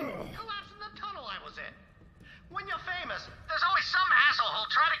me, collapsed in the tunnel I was in. When you're famous, there's always some asshole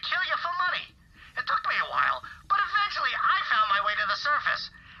who'll try to kill you for money. It took me a while, but eventually I found my way to the surface.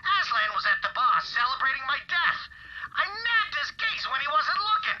 Aslan was at the bar celebrating my death. I nabbed his geese when he wasn't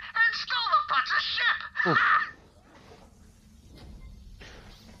looking and stole the putz' ship.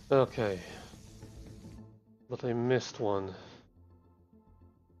 Okay. But I missed one.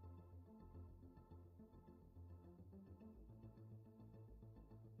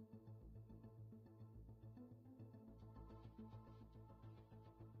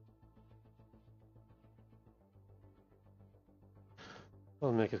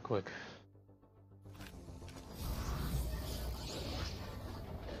 I'll make it quick.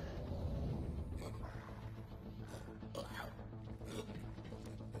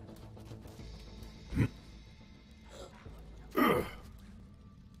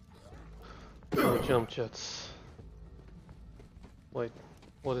 No jump jets. Wait,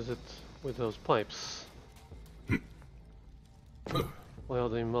 what is it with those pipes? Why are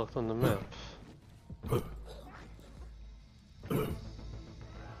they marked on the map?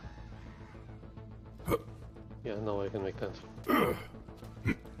 Yeah, now I can make that.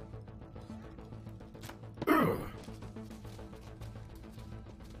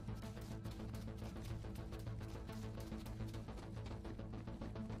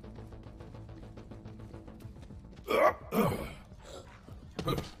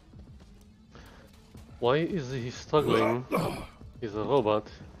 Why is he struggling? He's a robot,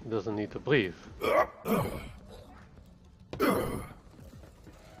 he doesn't need to breathe.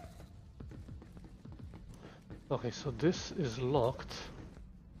 Okay, so this is locked.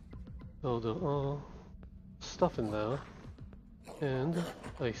 So there are stuff in there. And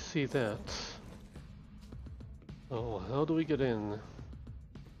I see that. Oh, how do we get in?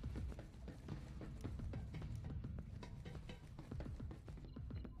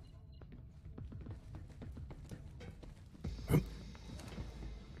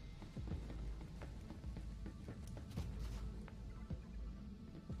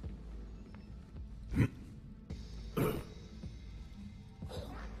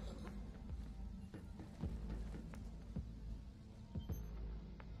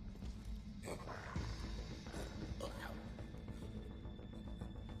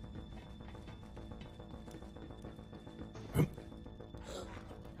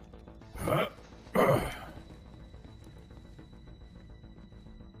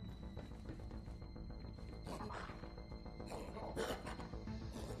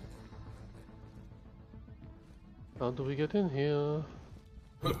 How do we get in here?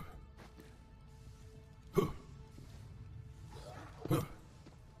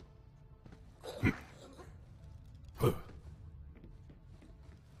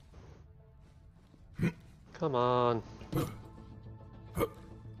 Come on.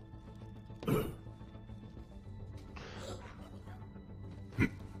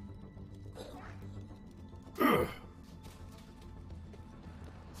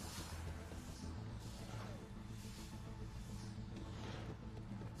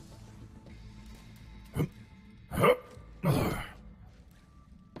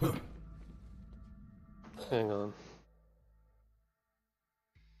 Hang on.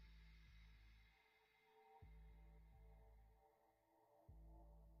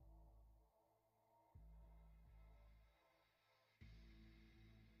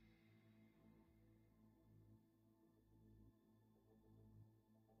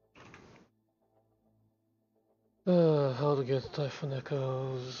 How to get Typhon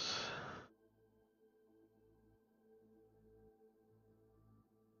Echoes.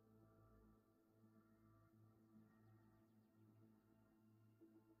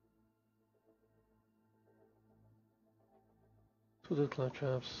 2 dead climb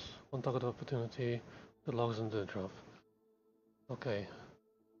traps, 1 target opportunity, the logs and the drop. Okay.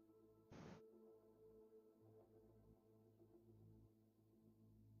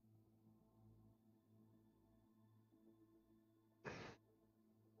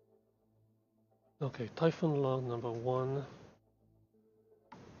 Okay, Typhoon log number 1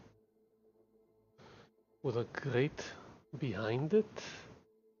 with a grate behind it.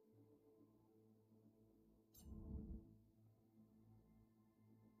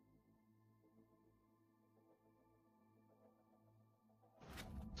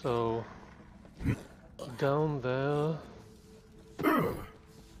 So down there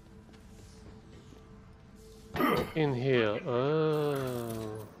in here.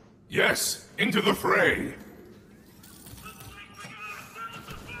 Yes, into the fray.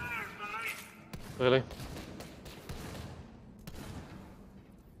 Really?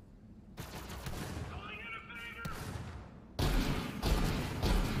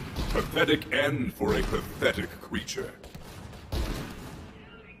 Pathetic end for a pathetic creature.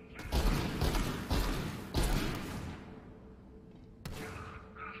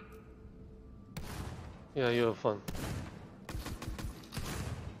 Yeah, you have fun.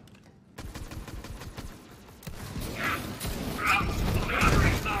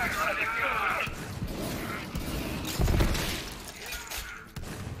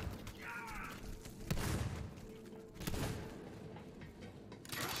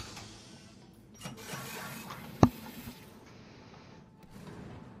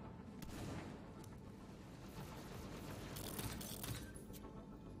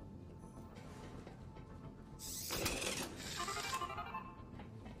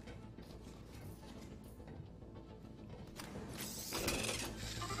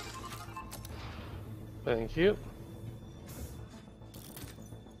 Thank you.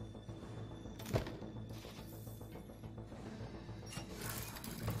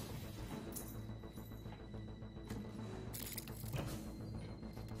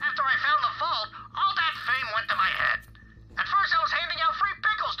 After I found the vault, all that fame went to my head. At first I was handing out free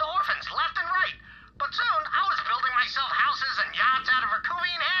pickles to orphans left and right, but soon I was building myself houses and yachts out of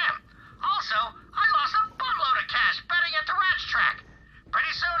Rakuvian ham. Also, I lost a buttload of cash betting at the Rat's track.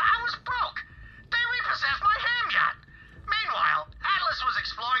 Pretty soon I was broke. They repossessed my ham yacht. Meanwhile, Atlas was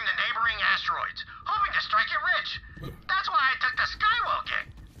exploring the neighboring asteroids, hoping to strike it rich. That's why I took the Skywell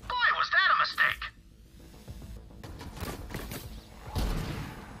gig. Boy, was that a mistake.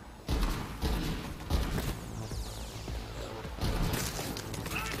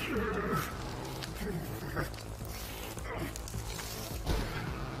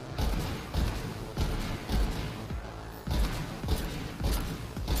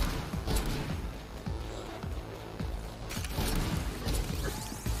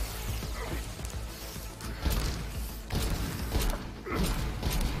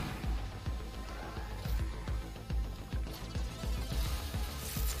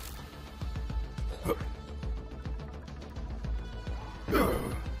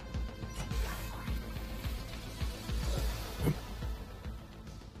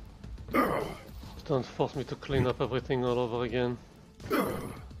 Don't force me to clean up everything all over again.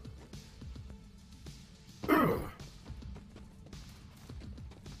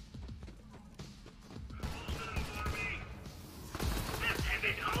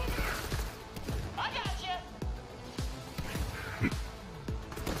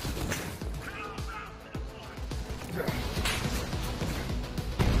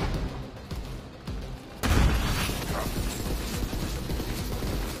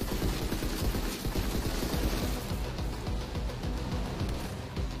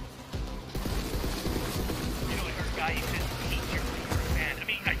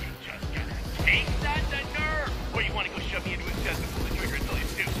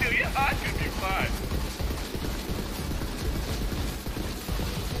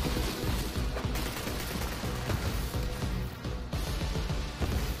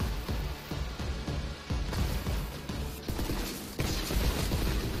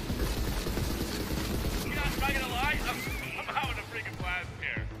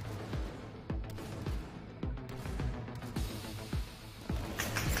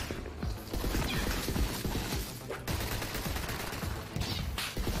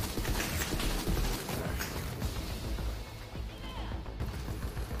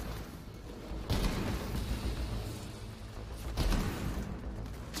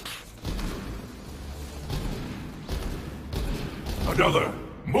 Another!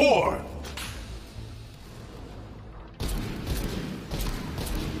 More!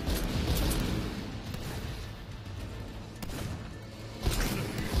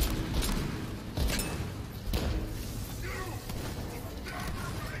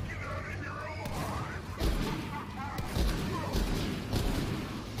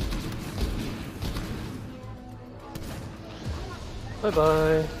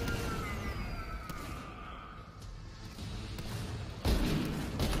 Bye-bye.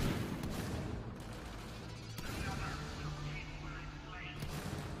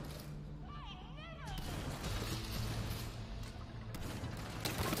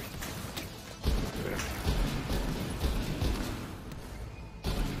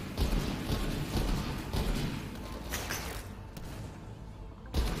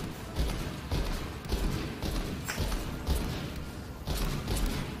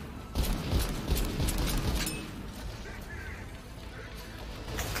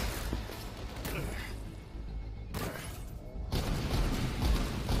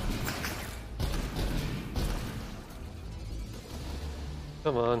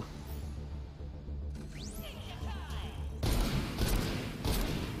 Come on.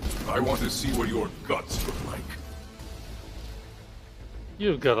 I want to see what your guts look like.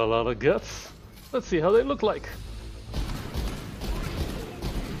 You've got a lot of guts. Let's see how they look like.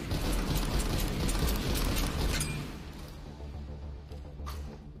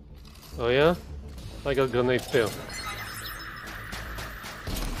 Oh yeah? I got grenades too.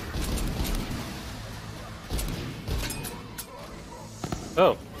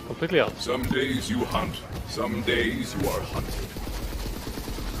 Oh, completely out. Some days you hunt, some days you are hunted.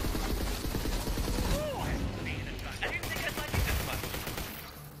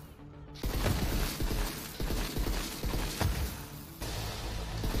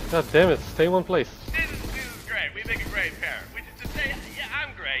 God damn it, stay in one place. This is great. We make a great pair. Which is to say, yeah,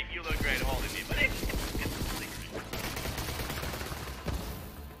 I'm great. You look great holding me, but it's really great.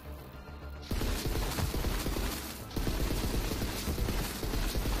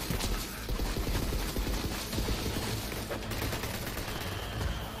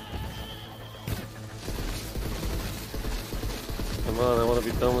 Come on, I want to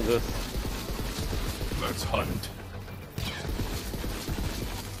be done with this. Let's hunt.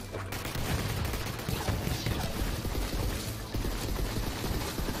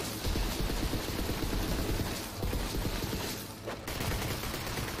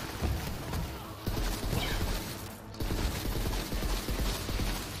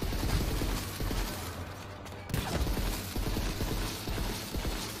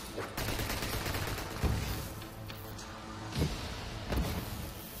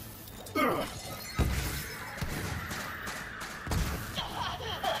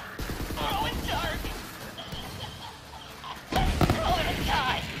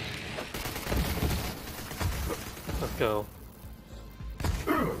 Let's go.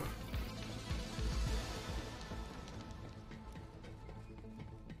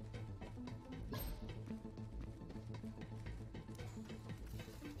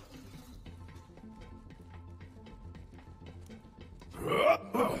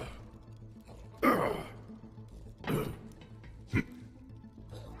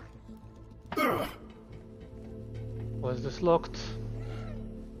 Why is this locked?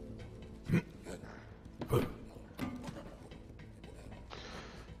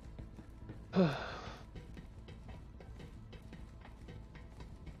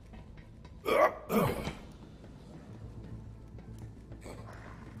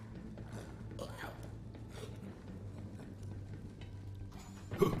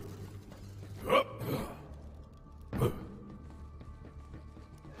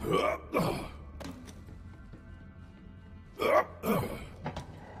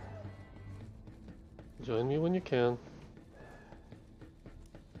 Join me when you can.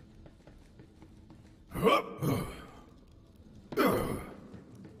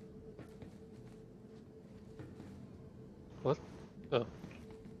 What? Oh.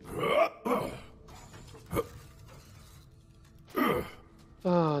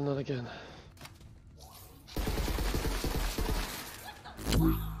 Ah, not again.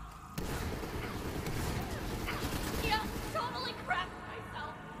 Yeah, totally crapped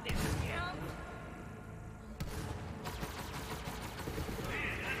myself. Yeah.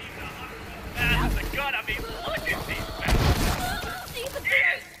 That's the god, I mean, look at these bastards. See the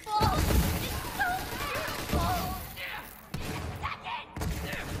berry's full. It's so beautiful.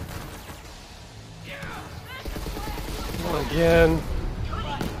 Not again.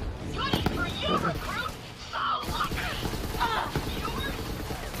 Goody for you, recruit. So lucky.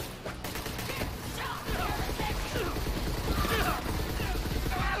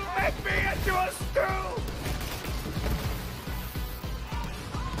 Make me into a stew!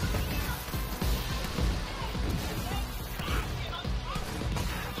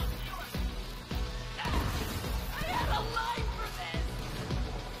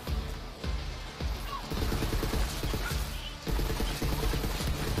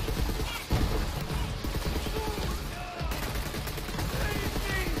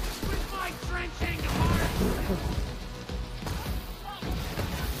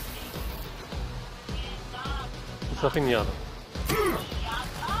 Zapinhado.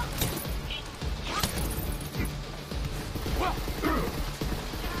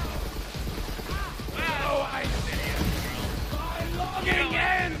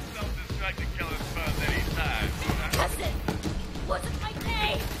 Again! Self-destruct and kill his phone anytime. Listen, wasn't my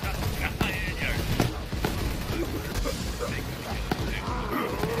day.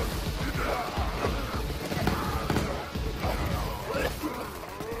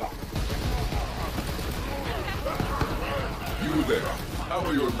 You there. How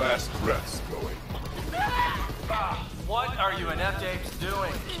are your last breaths going? What are you inept apes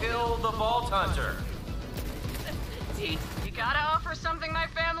doing? Kill the Vault Hunter! You gotta offer something my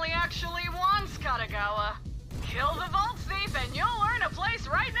family actually wants, Katagawa. Kill the Vault Thief and you'll earn a place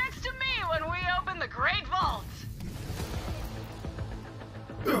right next to me when we open the Great Vault.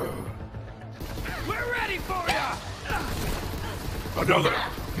 We're ready for ya! Another!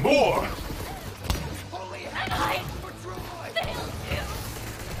 More! Holy hell! For Troy!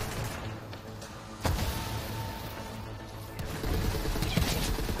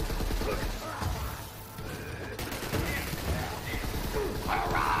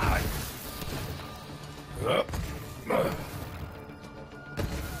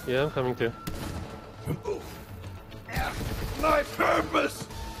 Yeah, I'm coming too. My purpose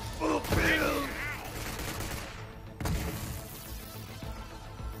fulfilled!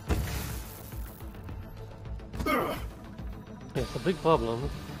 It's a big problem.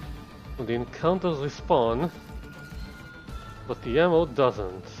 The encounters respawn, but the ammo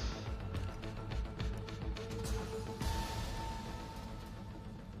doesn't.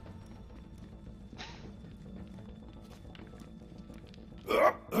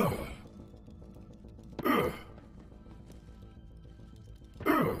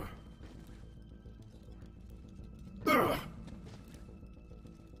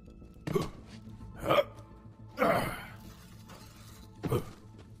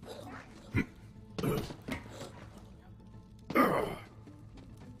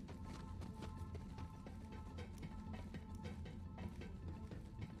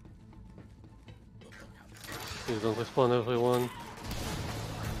 Please don't respawn everyone.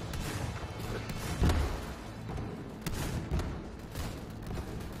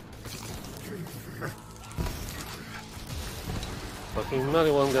 Fucking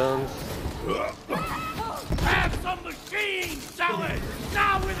marijuana guns. Have some machine salad!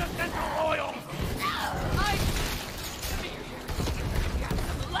 Now with essential oil!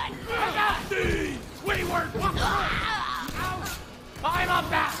 See! We were I'm up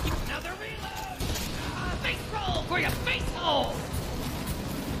back! Another reload! Face roll for your face hole!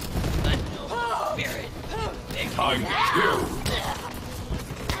 Spirit! Time to kill!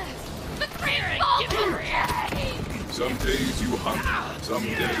 The spirit! Give me Some days you hunt, some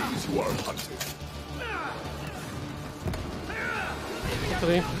days you are hunted.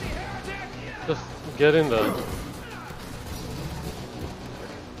 Actually, just get in there.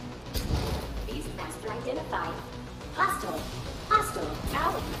 These master identified. Hostile. Hostile.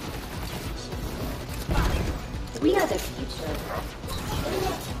 Ally. We are the future.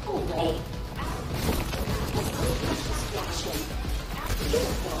 Oh, wait. Distraction.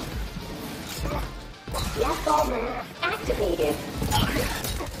 Beautiful. Death armor activated.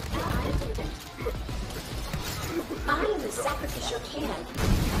 I am the sacrificial can.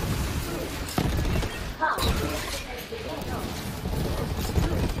 Come.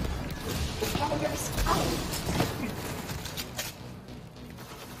 Competitors coming.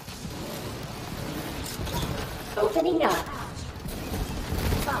 Opening up.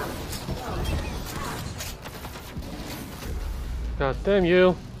 Come. God damn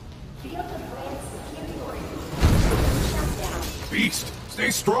you! Beast, stay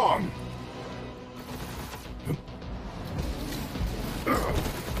strong!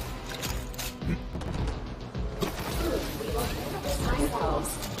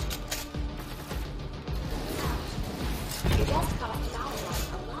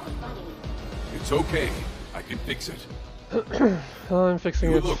 It's okay. I can fix it. I'm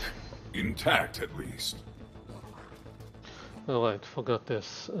fixing You it. look intact, at least. Alright, forgot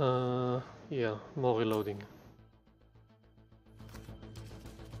this. Yeah, more reloading.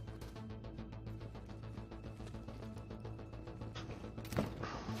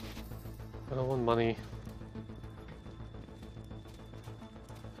 I don't want money.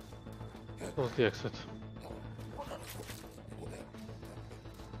 Where's the exit?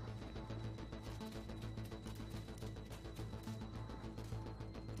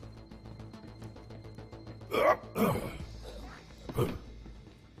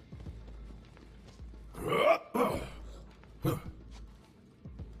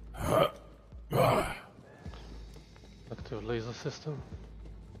 system.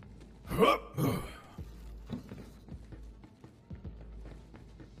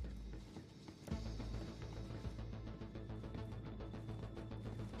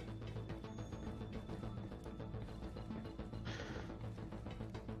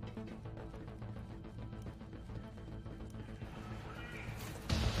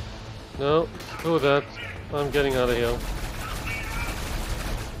 No, screw that. I'm getting out of here.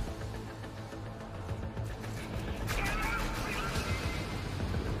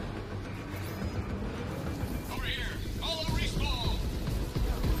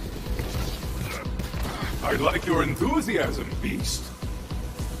 I like your enthusiasm, beast.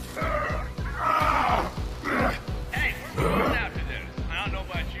 Hey, we're going after this. I don't know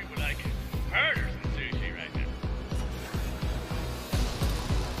about you, but I can murder some sushi right now.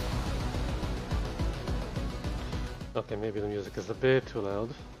 Okay, maybe the music is a bit too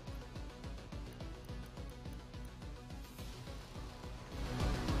loud.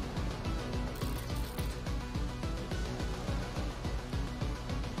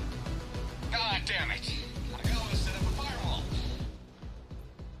 God damn it! Gotta go and set up a firewall.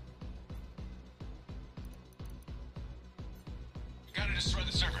 We gotta destroy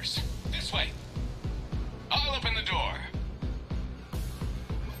the servers. This way. I'll open the door.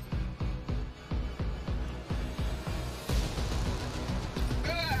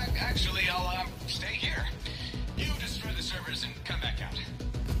 Actually, I'll stay here. You destroy the servers and come back out.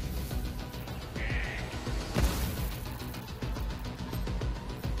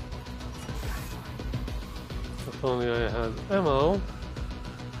 If only I had ammo.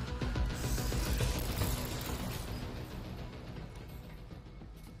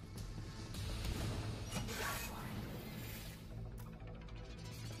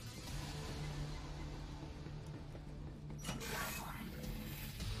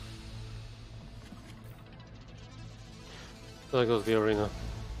 There goes the arena.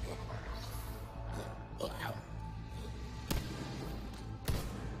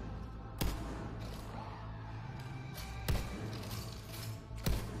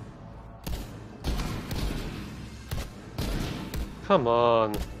 Come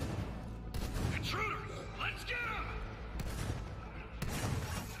on. Intruder! Let's get him!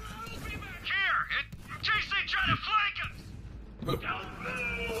 Here! In case they try to flank us!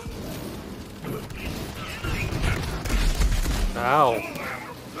 Ow.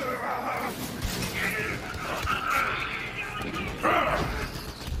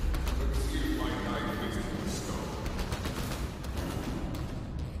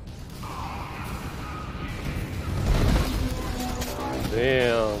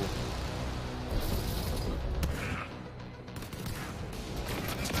 Damn.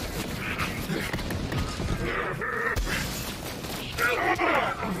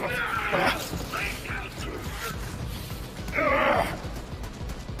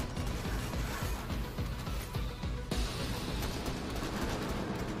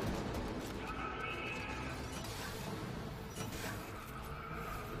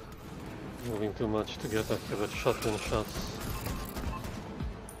 Moving too much to get accurate shotgun shots.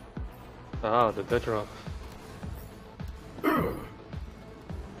 Ah, the dead drop.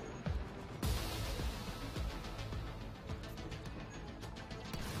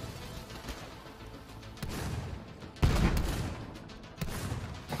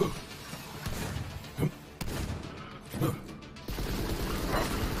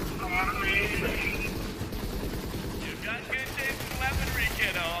 You've got good taste in weaponry,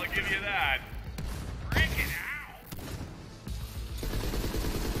 kiddo, I'll give you that. Break it out.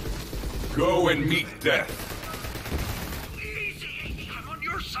 Go and meet death. Easy, I'm on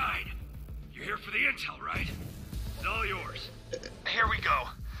your side. You're here for the intel, right? It's all yours. Here we go.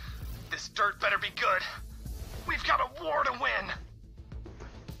 This dirt better be good. We've got a war to win.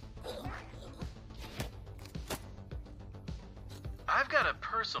 I've got a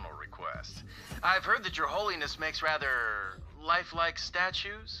personal request. I've heard that Your Holiness makes rather lifelike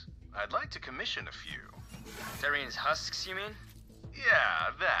statues. I'd like to commission a few. Darian's husks, you mean?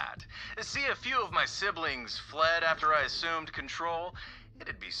 Yeah, that. See, a few of my siblings fled after I assumed control.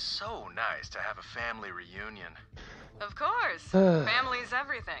 It'd be so nice to have a family reunion. Of course. Family's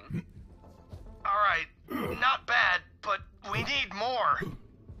everything. Alright, not bad, but we need more.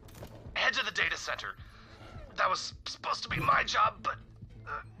 Head to the data center. That was supposed to be my job, but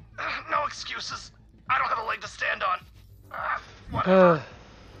no excuses. I don't have a leg to stand on. Whatever.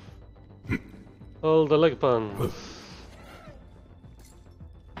 All the leg puns.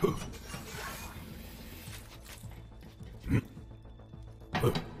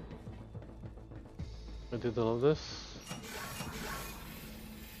 I did all of this.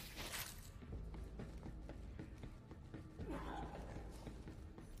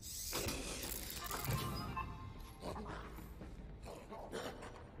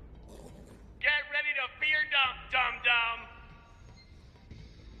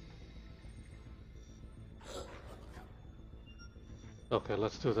 Okay,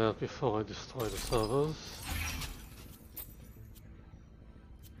 let's do that before I destroy the servers.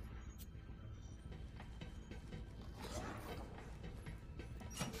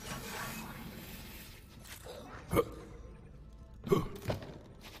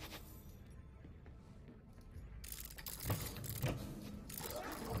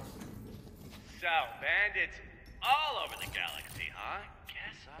 So, bandits all over the galaxy, huh?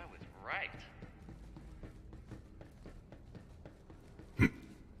 Guess I was right.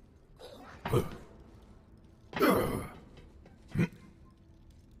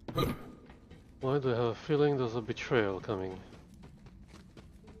 Why do I have a feeling there's a betrayal coming?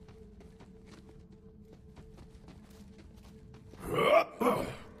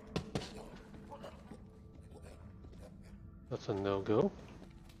 That's a no-go.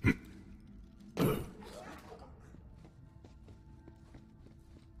 That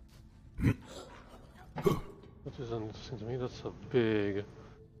is interesting to me. That's a big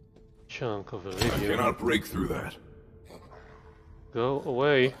chunk of iridium. I cannot break through that. Go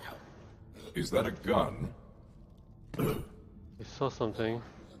away. Is that a gun? I saw something.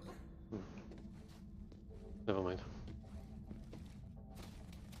 Never mind.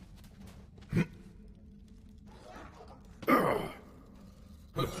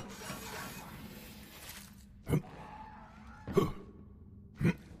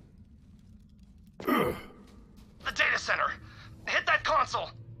 The data center! Hit that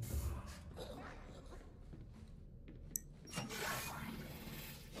console!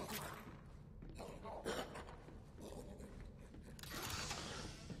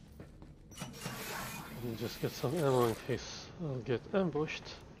 Let me just get some ammo in case I'll get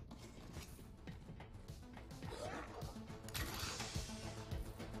ambushed.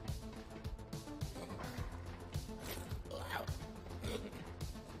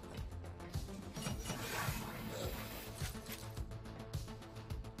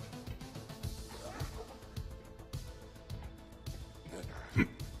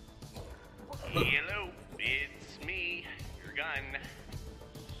 Hello, it's me, your gun.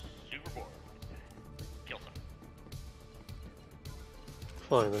 Super bored. Kill some.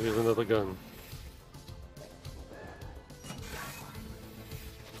 Fine, I'll use another gun.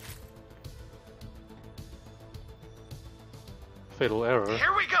 Fatal error.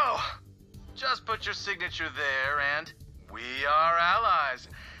 Here we go! Just put your signature there and we are allies.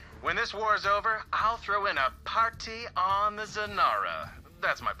 When this war is over, I'll throw in a party on the Zanara.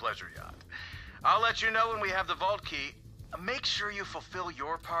 That's my pleasure yacht. I'll let you know when we have the vault key. Make sure you fulfill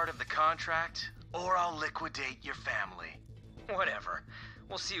your part of the contract, or I'll liquidate your family. Whatever.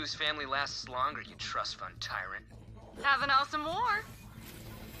 We'll see whose family lasts longer, you trust fund tyrant. Have an awesome war.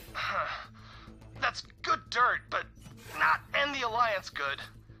 That's good dirt, but not end the Alliance good.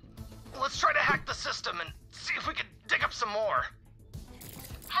 Let's try to hack the system and see if we can dig up some more.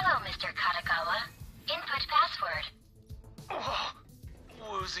 Hello, Mr. Katagawa. Input password. Oh,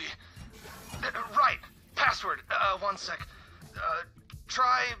 woozy. Right. Password. 1 sec.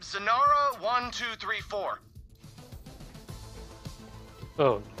 Try Zanara 1234.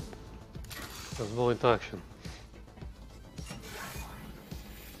 Oh. There's more interaction.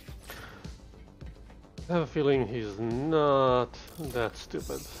 I have a feeling he's not that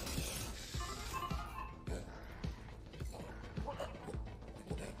stupid.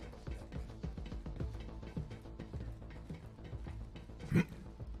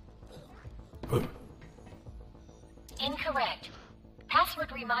 Incorrect.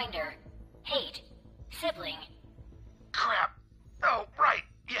 Password reminder. Hate. Sibling. Crap. Oh, right.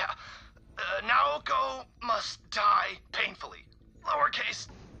 Yeah. Naoko must die painfully. Lowercase.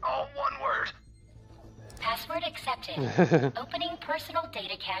 All one word. Password accepted. Opening personal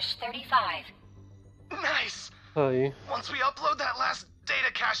data cache 35. Nice. Hi. Once we upload that last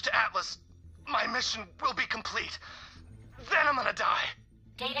data cache to Atlas, my mission will be complete. Then I'm gonna die.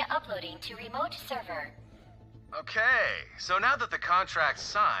 Data uploading to remote server. Okay, so now that the contract's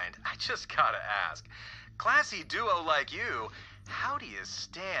signed, I just gotta ask. Classy duo like you, how do you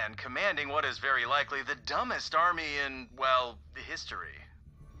stand commanding what is very likely the dumbest army in, well, history?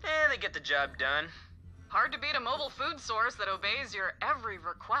 They get the job done. Hard to beat a mobile food source that obeys your every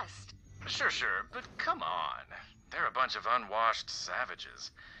request. Sure, but come on. They're a bunch of unwashed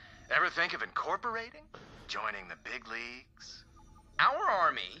savages. Ever think of incorporating? Joining the big leagues? Our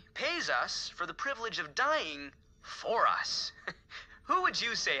army pays us for the privilege of dying for us. Who would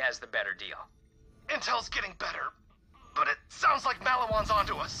you say has the better deal? Intel's getting better, but it sounds like Malawan's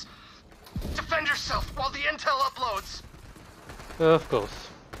onto us. Defend yourself while the intel uploads. Of course.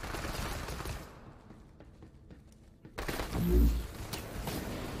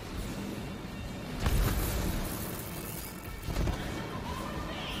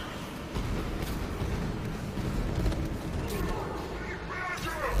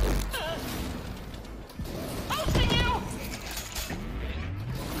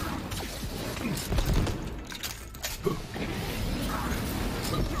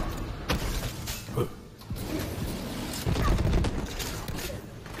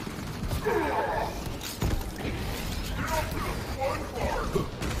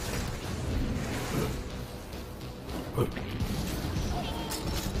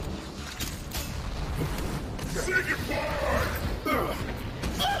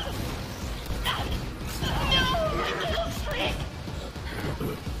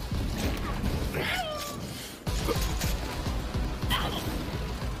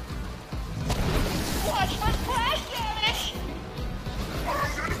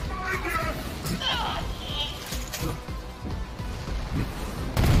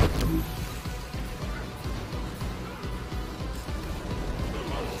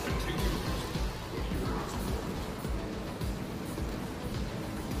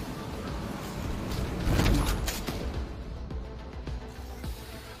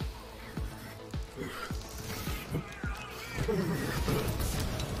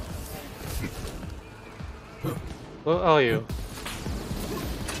 Where are you?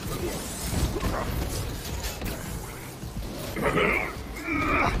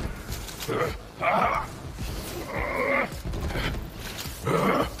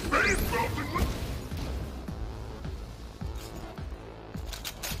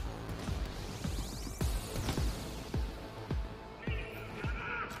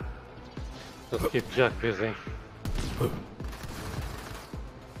 Let's keep Jack busy.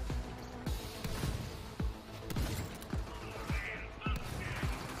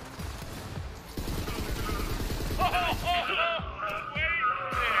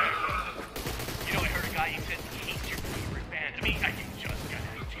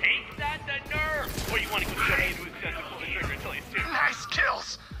 Nice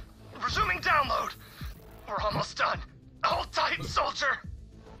kills! Resuming download. We're almost done. Hold tight, soldier.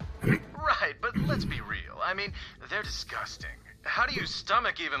 Right, but let's be real. I mean, they're disgusting. How do you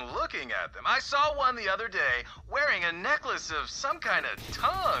stomach even looking at them? I saw one the other day wearing a necklace of some kind of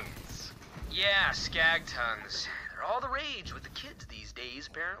tongues. Yeah, skag tongues. They're all the rage with the kids these days,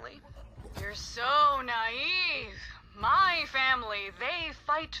 apparently. You're so naive. My family, they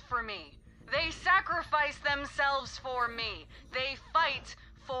fight for me. They sacrifice themselves for me. They fight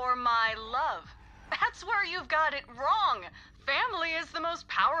for my love. That's where you've got it wrong. Family is the most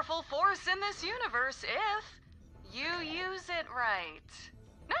powerful force in this universe if you use it right.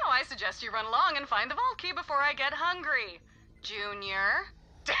 Now I suggest you run along and find the vault key before I get hungry. Junior?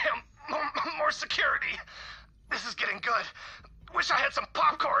 Damn, more security. This is getting good. Wish I had some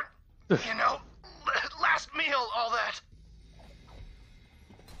popcorn. You know, last meal, all that.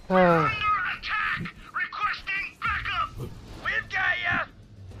 Attack! Requesting backup! We've got ya!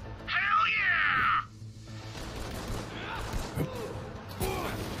 Hell yeah!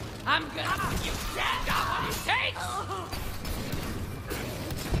 I'm gonna you got what it takes!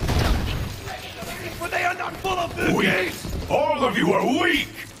 But they are not full of this! Weak! All of you are weak!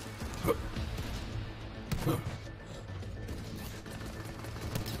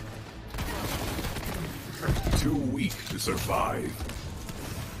 Too weak to survive.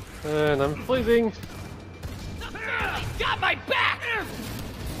 And I'm freezing. Got my back!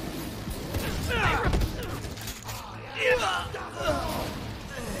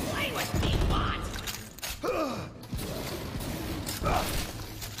 Play with me, bot!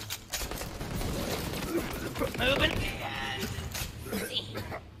 Moving.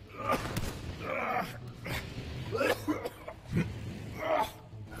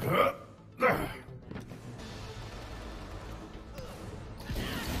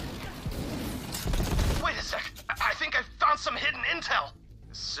 Wait a sec. I think I found some hidden intel.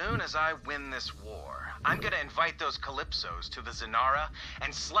 As soon as I win this war, I'm gonna invite those Calypsos to the Zanara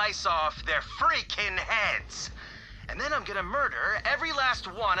and slice off their freaking heads. And then I'm gonna murder every last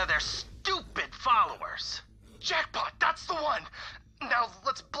one of their stupid followers. Jackpot, that's the one. Now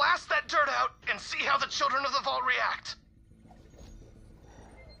let's blast that dirt out and see how the children of the vault react.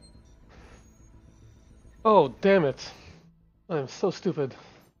 Oh, damn it. I'm so stupid.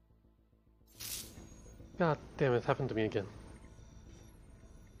 God damn it, happened to me again.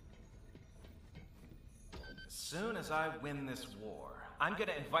 As soon as I win this war, I'm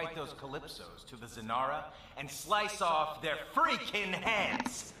gonna invite those Calypsos to the Zanara and slice off their freaking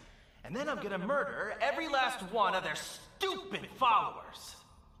heads. And then I'm gonna murder every last one of their stupid followers.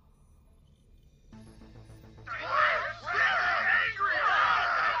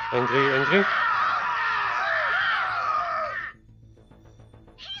 Angry?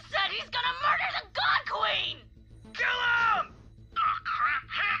 He said he's gonna murder the God Queen! Kill him! Oh crap,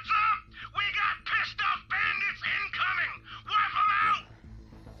 hands up! We got pissed off bandits incoming! Wipe them out!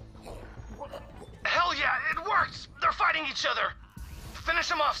 Hell yeah, it worked! They're fighting each other! Finish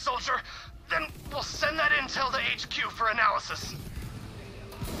them off, soldier. Then we'll send that intel to HQ for analysis.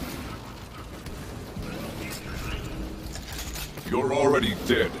 You're already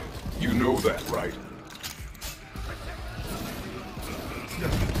dead. You know that, right?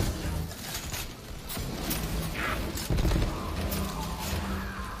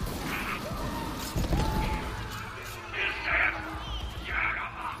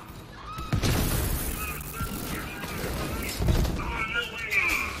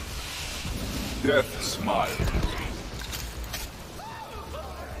 Death smile.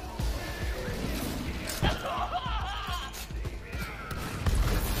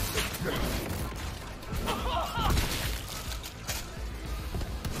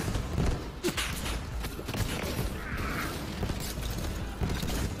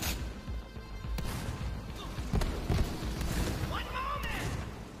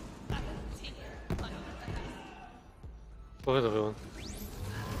 Where is everyone?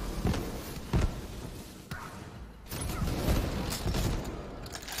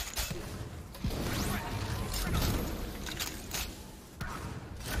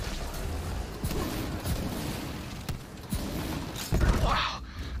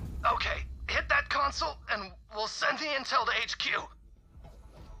 intel to HQ.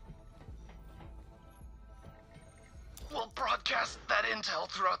 We'll broadcast that intel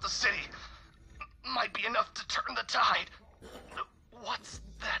throughout the city. Might be enough to turn the tide. What's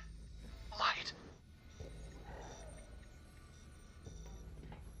that light?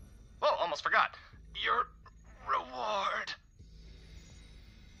 Oh, almost forgot. Your reward.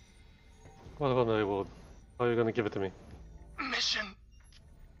 What about my reward? How are you gonna give it to me? Mission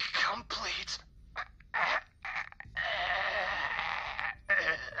complete.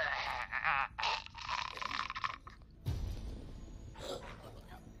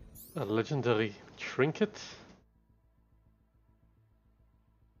 A legendary trinket?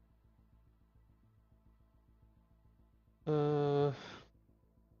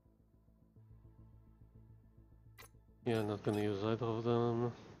 Yeah, not gonna use either of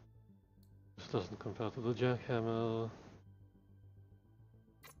them. This doesn't compare to the jackhammer.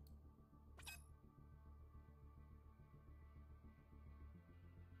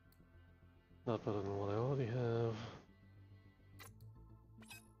 Not better than what I already have.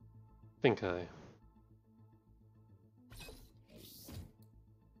 Think I.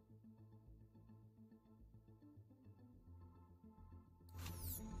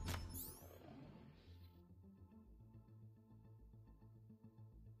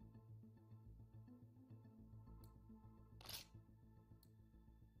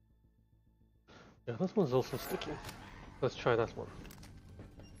 Yeah, this one's also sticky. Let's try that one.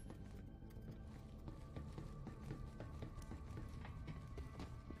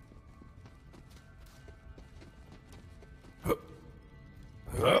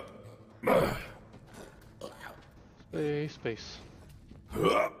 Space.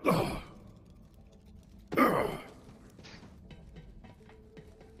 So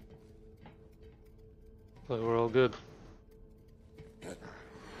we're all good.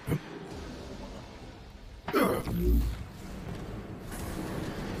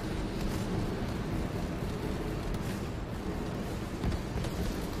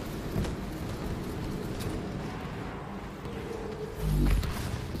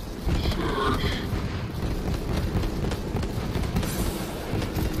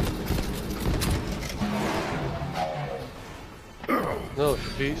 No, it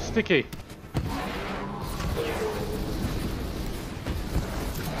should be sticky.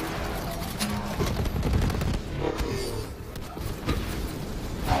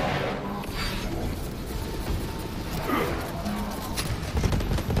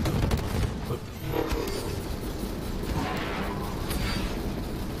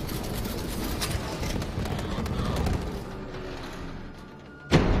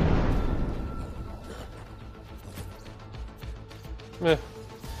 Meh.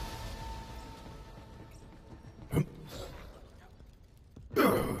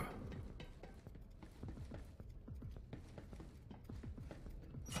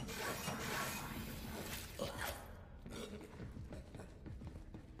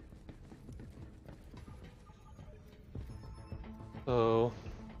 So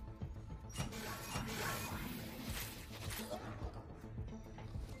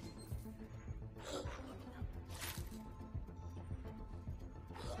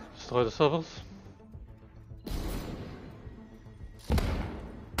destroy the servers.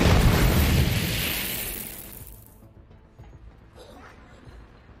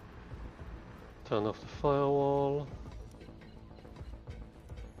 Turn off the firewall.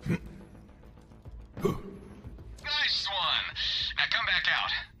 Nice one. Now come back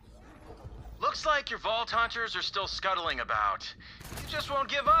out. Looks like your Vault Hunters are still scuttling about. You just won't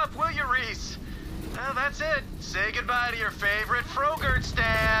give up, will you, Reese? Well, that's it. Say goodbye to your favorite Frogurt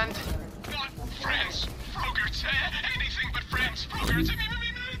stand. Not friends, Frogerts. Anything but friends, Frogerts. I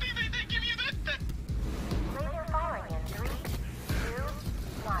mean, they give you that. Laser firing in 3, 2,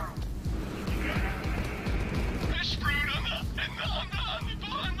 1. Fish fruit on the bottom of the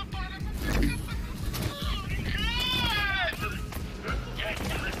cup.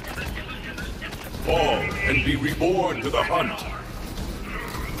 Fall and be reborn to the hunt.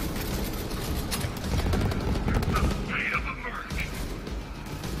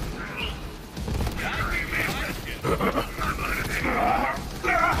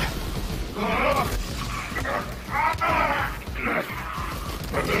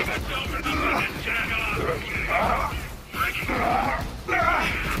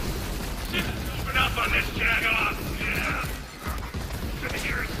 Open up on this jagoff.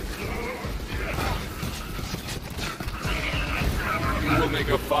 You will make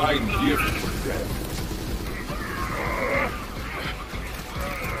a fine gift for death.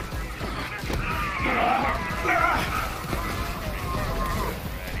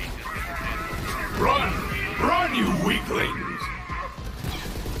 Run! Run! on, you weaklings!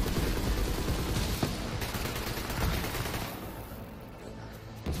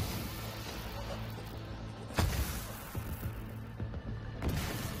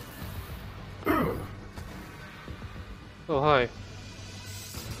 Oh, hi.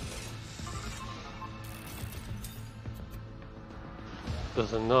 The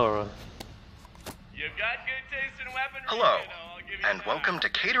Zanara. You've got good taste in weaponry. Hello, you know, I'll give you and that. welcome to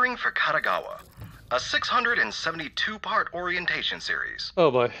Catering for Katagawa, a 672-part orientation series.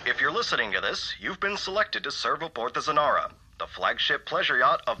 Oh boy. If you're listening to this, you've been selected to serve aboard the Zanara, the flagship pleasure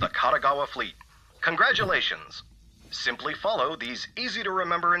yacht of the Katagawa fleet. Congratulations! Simply follow these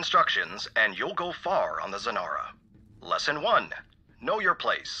easy-to-remember instructions, and you'll go far on the Zanara. Lesson 1. Know your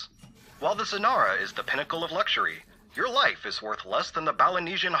place. While the Zanara is the pinnacle of luxury, your life is worth less than the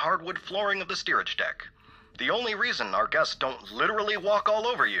Balinesian hardwood flooring of the steerage deck. The only reason our guests don't literally walk all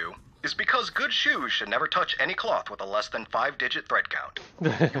over you is because good shoes should never touch any cloth with a less than 5-digit thread count.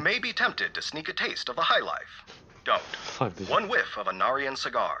 You may be tempted to sneak a taste of the high life. Don't. 5-digit. One whiff of a Narian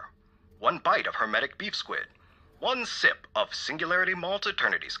cigar. One bite of hermetic beef squid. One sip of Singularity Malt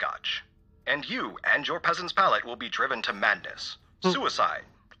Eternity Scotch. And you and your peasant's palate will be driven to madness, suicide,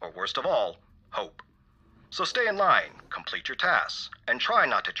 or worst of all, hope. So stay in line, complete your tasks, and try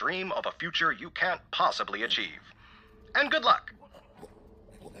not to dream of a future you can't possibly achieve. And good luck!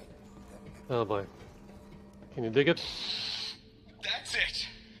 Oh boy. Can you dig it? That's it.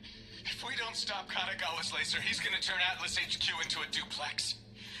 If we don't stop Katagawa's laser, he's gonna turn Atlas HQ into a duplex.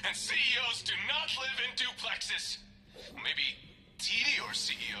 And CEOs do not live in duplexes. Maybe TD or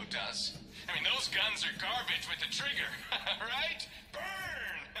CEO does. I mean, those guns are garbage with the trigger, right?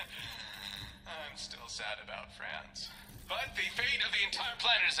 Burn! I'm still sad about France. But the fate of the entire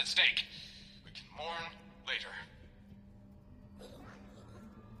planet is at stake. We can mourn later.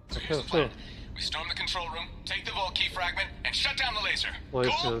 So here's the plan. We storm the control room, take the vault key fragment, and shut down the laser. Why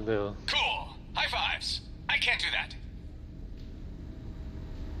is Cool? it there? Cool. High fives. I can't do that.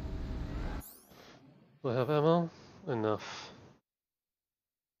 Do I have ammo? Enough.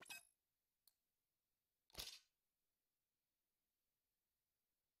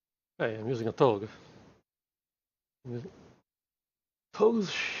 Hey, I'm using a Tog.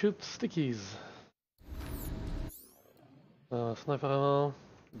 Togs shoot stickies. Sniper ammo.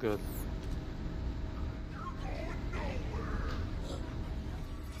 Good.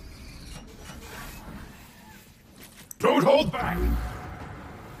 Don't hold back!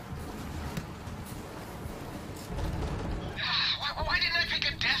 Why didn't I pick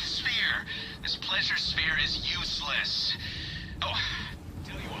a death sphere? This pleasure sphere is useless. Oh,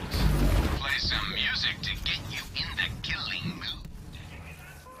 tell you what. Play some music to get you in the killing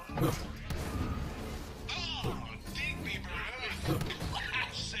mood. Oh, Digby Baruth.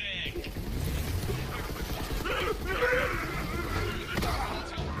 Classic.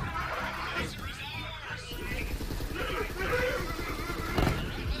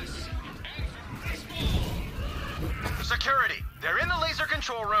 Security, they're in the laser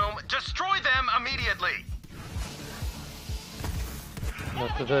control room. Destroy them immediately.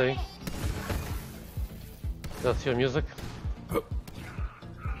 Not today. That's your music?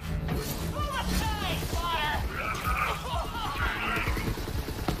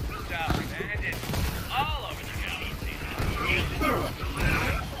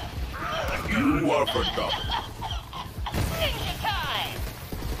 You are forgotten.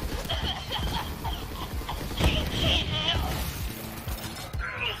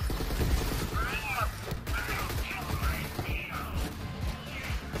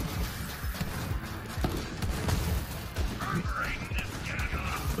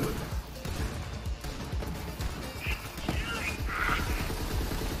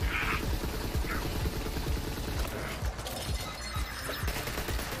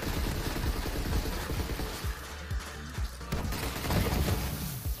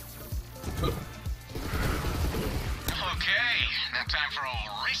 Time for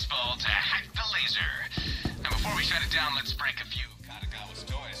old Raceball to hack the laser. And before we shut it down, let's break a few Katagawa's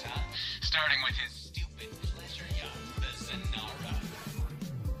toys, huh? Starting with his stupid pleasure yacht, the Zanara.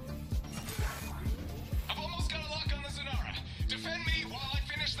 I've almost got a lock on the Zanara. Defend me while I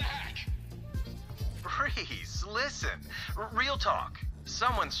finish the hack. Breeze, listen. Real talk.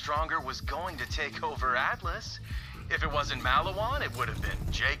 Someone stronger was going to take over Atlas. If it wasn't Malawan, it would have been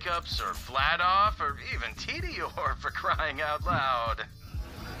Jacobs or Vladoff or even Tedior, for crying out loud.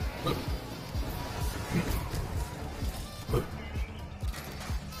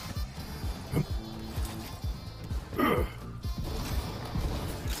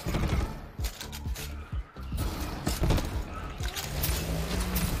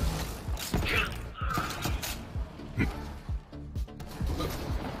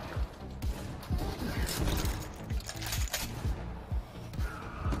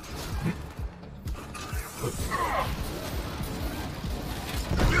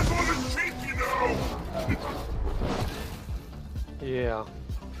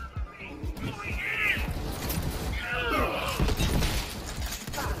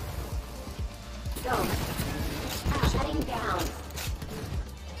 Go. Shutting down.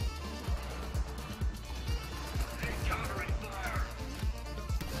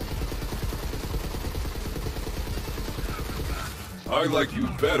 I like you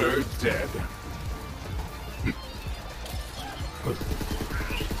better dead.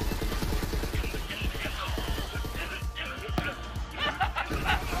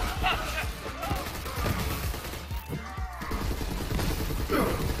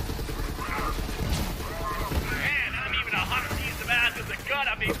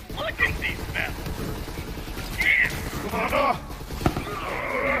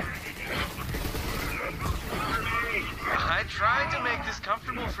 I tried to make this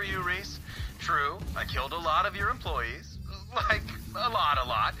comfortable for you, Reese. True, I killed a lot of your employees. Like, a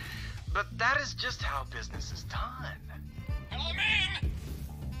lot. But that is just how business is done. I'm in!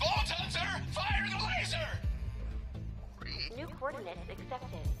 Vault Hunter, fire the laser! New coordinates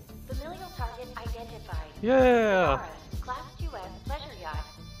accepted. Familial target identified. Yeah! Class 2S pleasure yacht.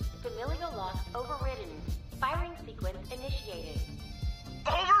 Familial lock overridden. Firing sequence initiated.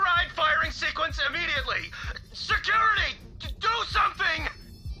 Override firing sequence immediately! Security! Do something!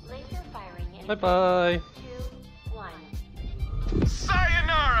 Laser firing in Bye-bye. 2, 1.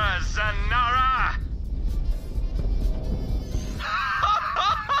 Sayonara, Zanara!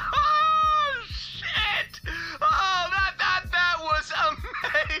 Shit! Oh, that was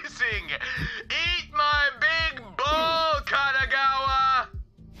amazing! Eat my big bull, Katagawa!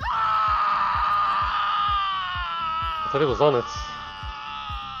 I thought it was on it.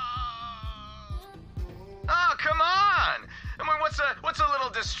 Oh, come on! I mean, what's a little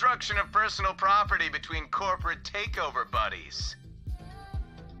destruction of personal property between corporate takeover buddies?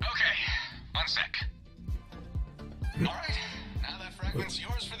 Okay, one sec. Alright, now that fragment's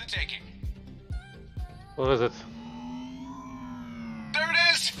yours for the taking. What is it? There it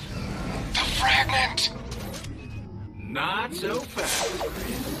is! The fragment! Not so fast.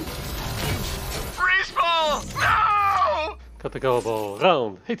 Freeze ball! No! Katagawa ball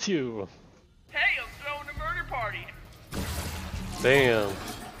round hits you. Hey, I'm throwing a murder party. Damn.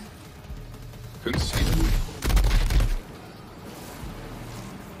 Concede.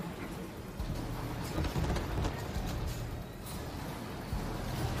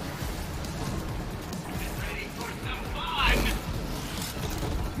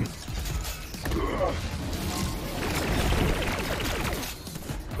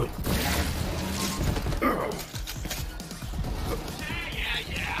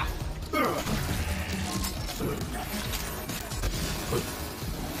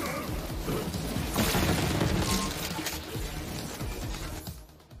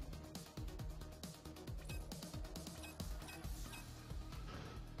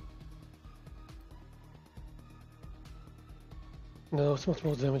 No, it's much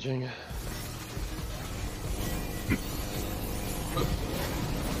more damaging.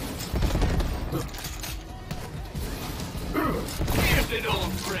 Here's an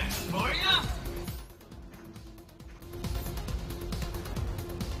old friend for ya.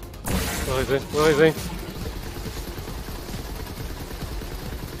 Where is he? Where is he?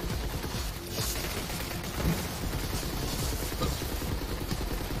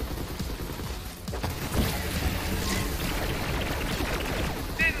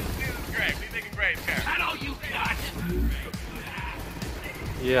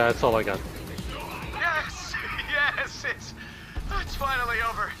 Yeah, that's all I got. Yes, it's finally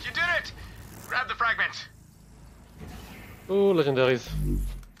over. You did it! Grab the fragment. Ooh, legendaries.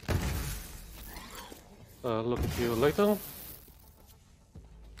 Look at you later.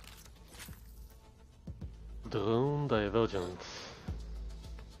 Drone Divergence.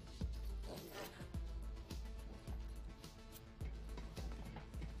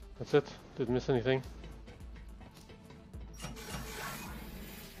 That's it? Didn't miss anything?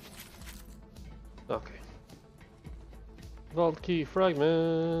 Okay. Vault key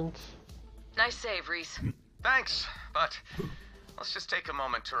fragment. Nice save, Reese. Thanks, but let's just take a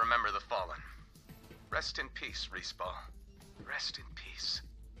moment to remember the fallen. Rest in peace, Respawn. Rest in peace.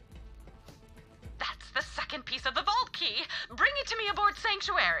 That's the second piece of the vault key. Bring it to me aboard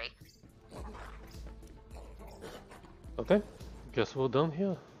Sanctuary. Okay, guess we're done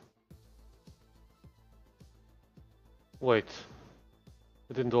here. Wait,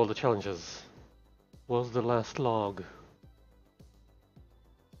 I didn't do all the challenges. Where's the last log?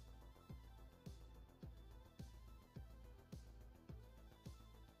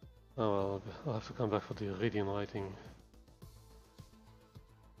 Oh well, I'll have to come back for the Iridian writing.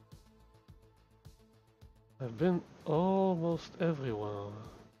 I've been almost everywhere.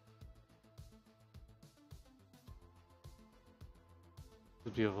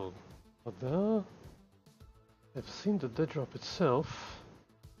 Could be over there. I've seen the dead drop itself.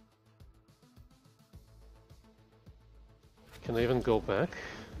 Can I even go back?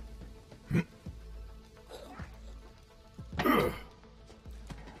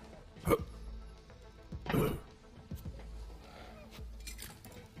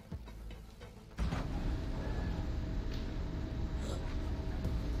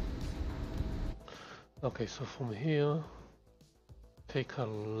 Okay, so from here, take a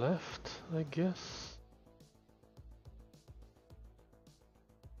left, I guess.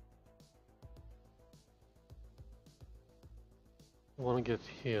 I want to get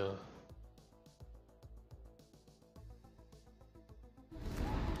here.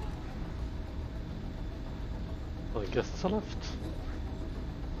 I guess it's a left.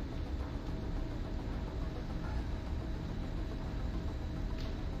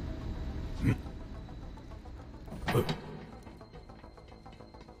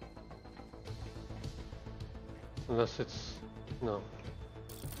 Unless it's... no.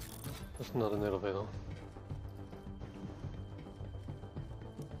 That's not an elevator.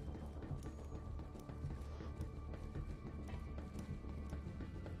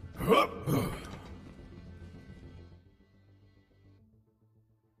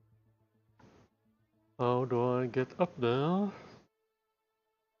 How do I get up there?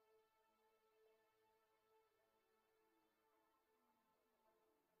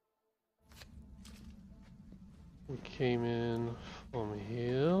 We came in from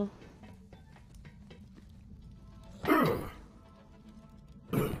here.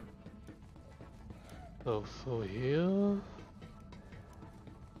 Oh, so here.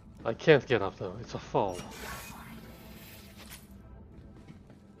 I can't get up there, it's a fall.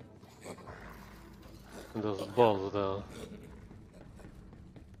 And there's balls there.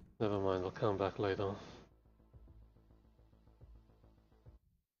 Never mind, I'll come back later.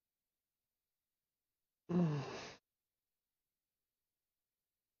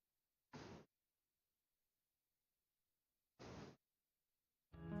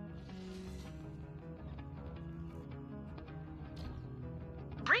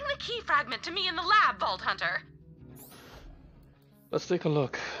 Bring the key fragment to me in the lab, Vault Hunter. Let's take a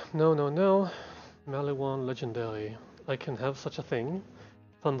look. No, no, no. Maliwan Legendary. I can have such a thing.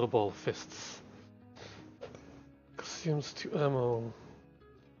 Thunderball Fists. Consumes 2 ammo.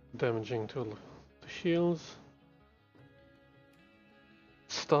 Damaging to the shields.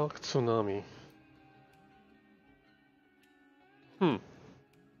 Stark Tsunami.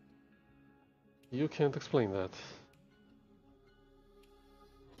 You can't explain that.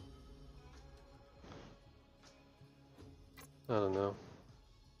 I don't know.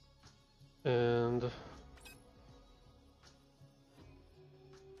 And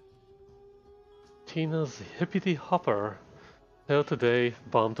Tina's Hippity Hopper. Hair today,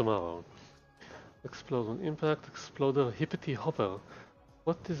 bomb tomorrow. Explosion impact, exploder, Hippity Hopper.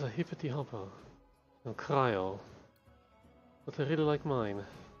 What is a Hippity Hopper? A cryo. But I really like mine.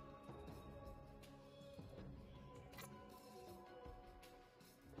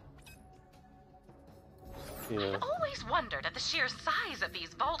 Yeah. I've always wondered at the sheer size of these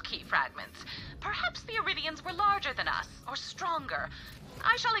vault key fragments. Perhaps the Iridians were larger than us, or stronger.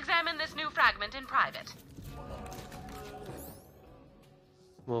 I shall examine this new fragment in private.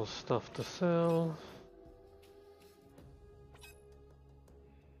 More stuff to sell.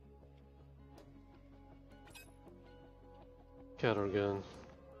 Cutter gun.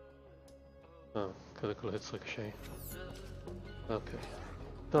 Oh, critical hits ricochet. Okay.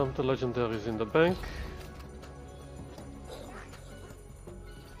 Dump the legendaries in the bank.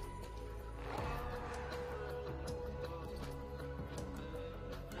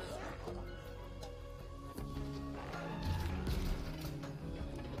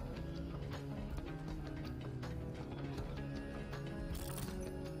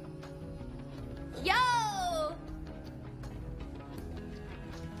 Yo!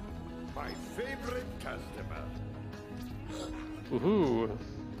 My favorite customer. Woohoo!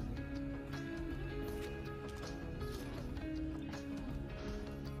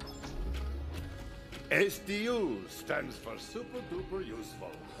 SDU stands for super duper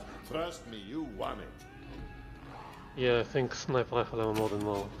useful. Trust me, you want it. Yeah, I think sniper rifle have more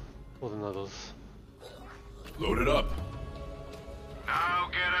than others. Load it up. Now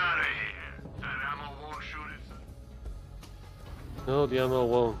get out of here. That ammo won't shoot itself. No, the ammo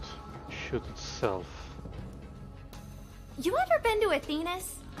won't shoot itself. You ever been to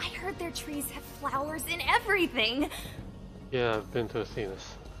Athenas? I heard their trees have flowers in everything. Yeah, I've been to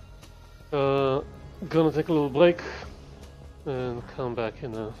Athenas. Gonna take a little break and come back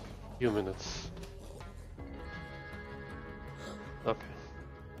in a few minutes. Okay.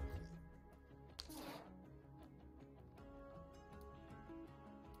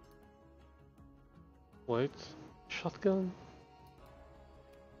 Wait, shotgun?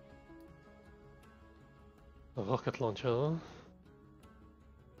 A rocket launcher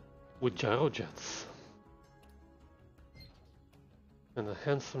with gyro jets. And a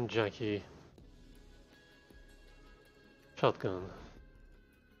handsome Jackie shotgun.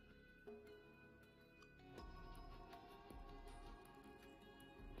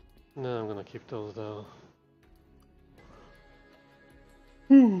 No, I'm gonna keep those though.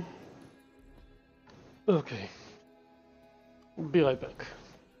 Okay. Be right back.